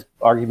 there's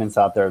arguments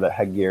out there that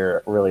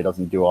headgear really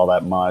doesn't do all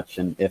that much,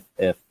 and if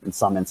in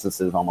some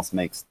instances almost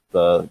makes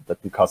the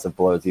concussive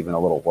blows even a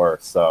little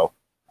worse. So,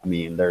 I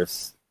mean,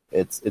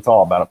 it's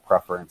all about a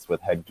preference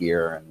with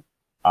headgear, and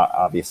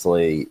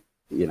obviously,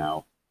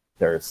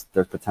 there's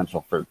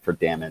potential for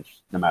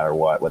damage no matter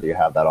what, whether you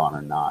have that on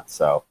or not.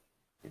 So,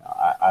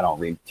 I don't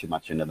read too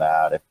much into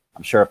that.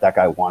 I'm sure if that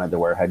guy wanted to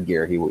wear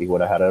headgear, he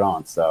would have had it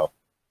on. So.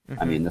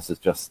 I mean, this is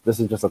just a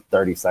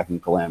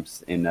 30-second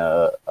glimpse in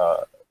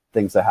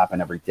things that happen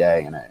every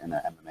day in an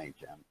MMA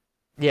gym.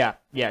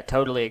 Yeah,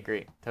 totally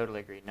agree.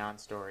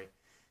 Non-story.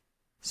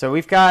 So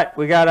we got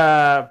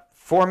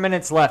 4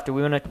 minutes left. Do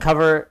we want to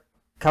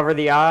cover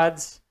the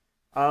odds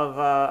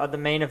of the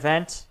main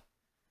event?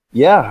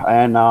 Yeah,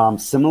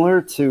 and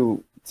similar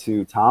to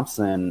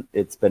Thompson,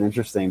 it's been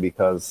interesting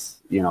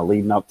because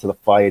leading up to the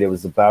fight, it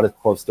was about as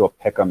close to a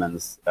pick'em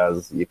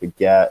as you could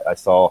get. I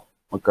saw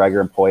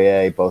McGregor and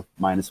Poirier both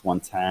minus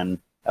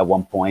 110 at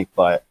one point,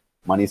 but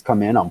money's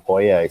come in on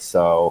Poirier.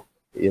 So,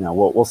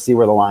 we'll see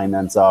where the line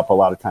ends up. A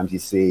lot of times you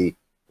see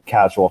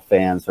casual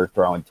fans are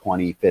throwing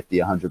 20, 50,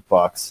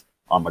 $100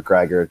 on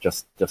McGregor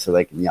just so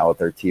they can yell at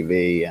their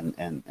TV,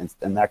 and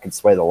that can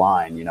sway the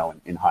line,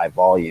 in high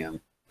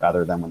volume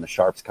rather than when the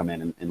sharps come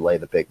in and lay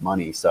the big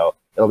money. So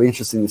it'll be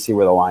interesting to see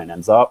where the line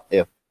ends up.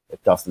 If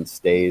Dustin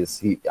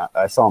stays,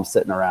 I saw him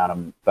sitting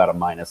around about a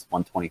minus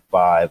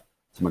 125.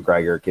 To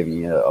McGregor, giving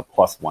you a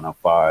plus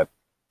 105.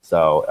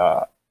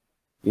 So,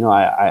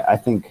 I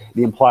think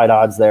the implied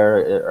odds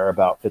there are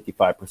about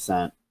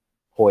 55%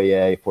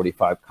 Poirier,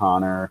 45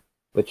 Conor,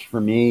 which for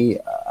me,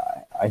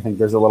 I think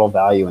there's a little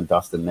value in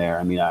Dustin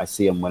there. I mean, I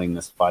see him winning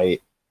this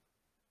fight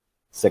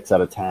 6 out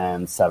of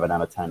 10, 7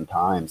 out of 10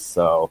 times.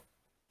 So,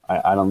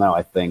 I don't know.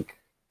 I think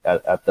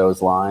at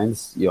those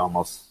lines,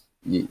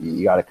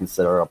 you got to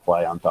consider a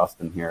play on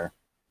Dustin here.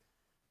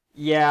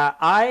 Yeah,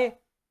 I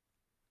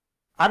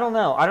don't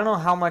know. I don't know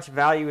how much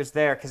value is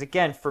there because,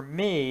 again, for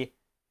me,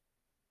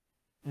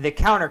 the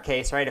counter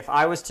case, right, if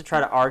I was to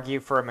try to argue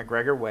for a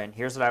McGregor win,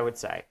 here's what I would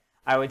say.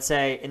 I would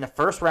say in the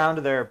first round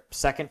of their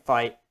second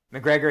fight,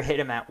 McGregor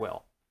hit him at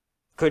will.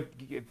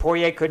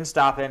 Poirier couldn't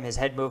stop him. His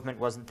head movement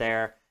wasn't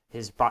there.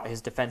 His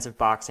defensive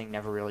boxing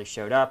never really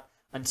showed up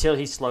until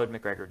he slowed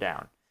McGregor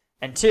down.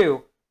 And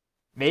two,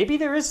 maybe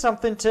there is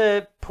something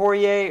to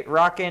Poirier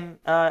rocking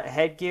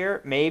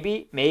headgear.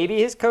 Maybe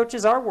his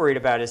coaches are worried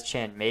about his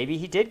chin. Maybe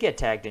he did get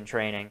tagged in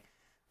training.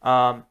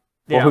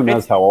 Who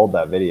knows how old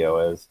that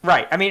video is?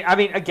 Right. I mean,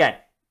 again,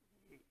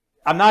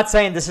 I'm not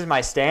saying this is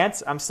my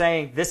stance. I'm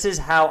saying this is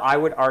how I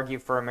would argue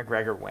for a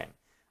McGregor win.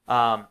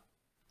 I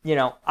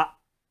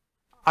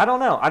don't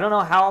know. I don't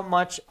know how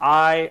much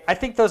I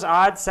think those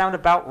odds sound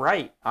about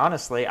right.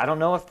 Honestly, I don't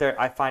know if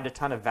I find a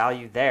ton of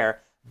value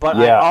there. But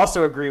yeah. I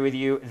also agree with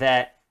you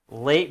that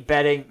late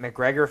betting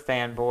McGregor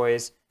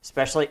fanboys,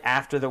 especially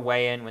after the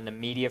weigh-in when the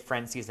media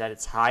frenzy is at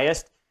its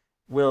highest,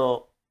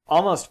 will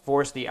almost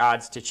force the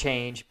odds to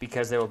change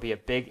because there will be a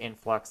big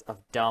influx of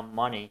dumb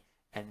money,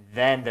 and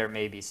then there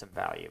may be some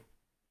value.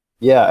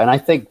 Yeah, and I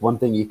think one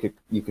thing you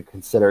could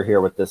consider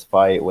here with this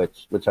fight,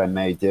 which I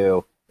may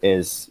do,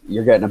 is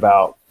you're getting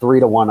about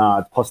 3-1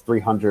 odds plus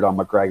 300 on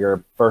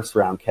McGregor first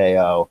round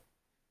KO,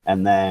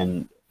 and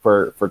then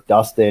for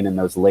Dustin in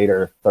those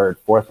later third,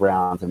 fourth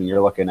rounds, I mean,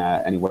 you're looking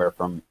at anywhere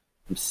from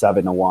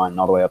 7-1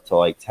 all the way up to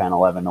like 10,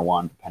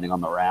 11-1, depending on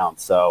the round.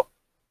 So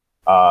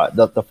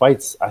the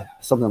fight's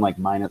something like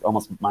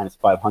almost minus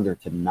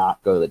 500 to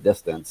not go the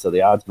distance. So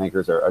the odds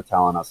makers are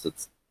telling us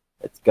it's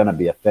going to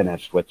be a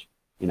finish, which,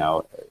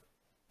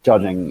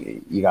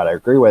 judging, you got to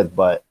agree with.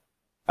 But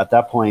at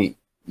that point,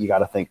 you got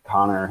to think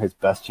Conor, his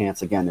best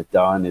chance again at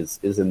done is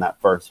in that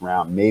first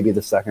round, maybe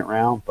the second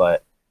round.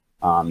 But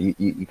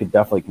you could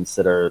definitely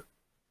consider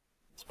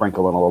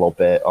sprinkling a little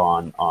bit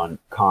on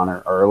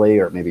Conor early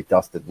or maybe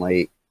Dustin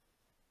late.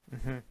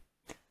 Mm-hmm.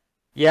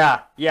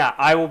 Yeah,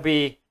 I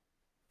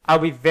I'll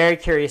be very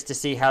curious to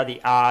see how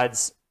the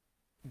odds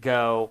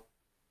go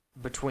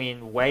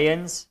between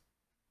weigh-ins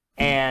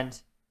and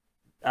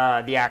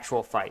the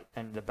actual fight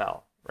and the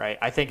bell. Right?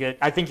 I think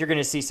you're going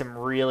to see some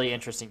really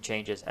interesting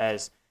changes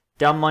as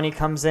dumb money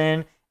comes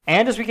in,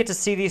 and as we get to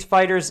see these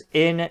fighters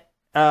in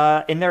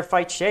their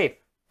fight shape.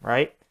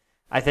 Right?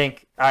 I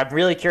think I'm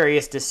really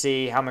curious to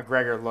see how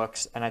McGregor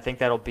looks, and I think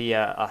that'll be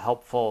a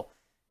helpful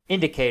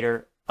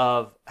indicator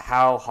of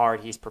how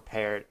hard he's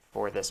prepared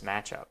for this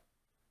matchup.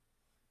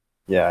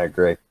 Yeah, I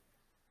agree.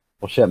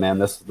 Well, shit, man,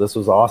 this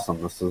was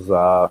awesome. This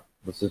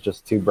is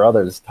just two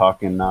brothers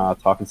talking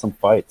some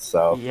fights.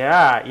 So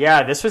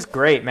yeah, this was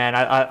great, man.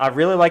 I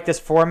really like this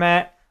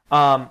format.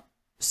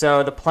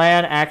 So the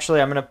plan, actually,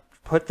 I'm gonna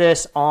put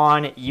this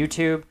on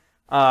YouTube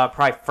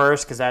probably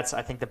first, because that's,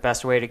 I think, the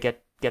best way to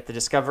get the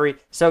discovery.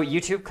 So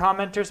YouTube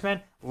commenters,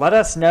 man, let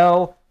us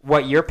know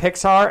what your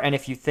picks are and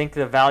if you think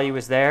the value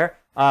is there.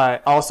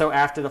 Also,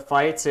 after the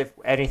fights, if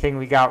anything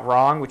we got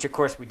wrong, which of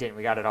course we didn't,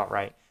 we got it all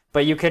right.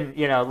 But you can,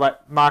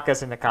 mock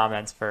us in the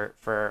comments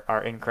for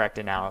our incorrect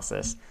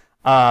analysis.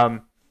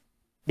 Other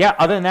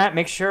than that,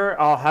 make sure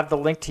I'll have the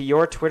link to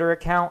your Twitter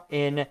account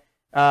in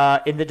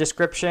the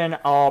description.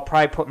 I'll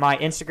probably put my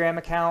Instagram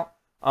account,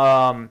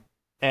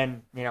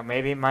 and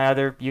maybe my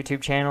other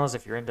YouTube channels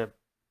if you're into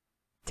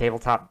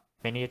tabletop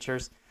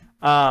miniatures.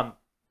 And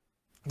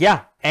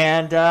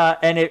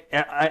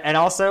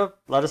also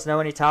let us know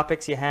any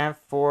topics you have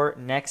for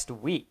next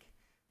week.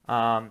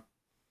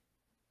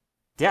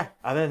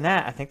 Other than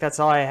that, I think that's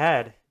all I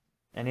had.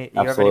 You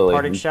have any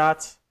parting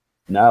shots?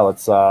 No,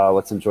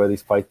 let's enjoy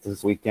these fights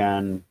this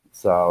weekend.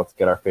 So let's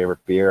get our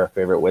favorite beer, our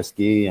favorite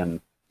whiskey, and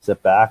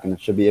sit back, and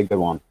it should be a good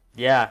one.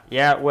 Yeah,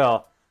 it will.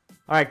 All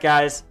right,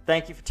 guys,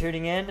 thank you for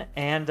tuning in,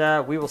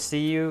 and we will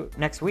see you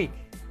next week.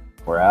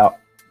 We're out.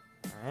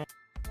 All right.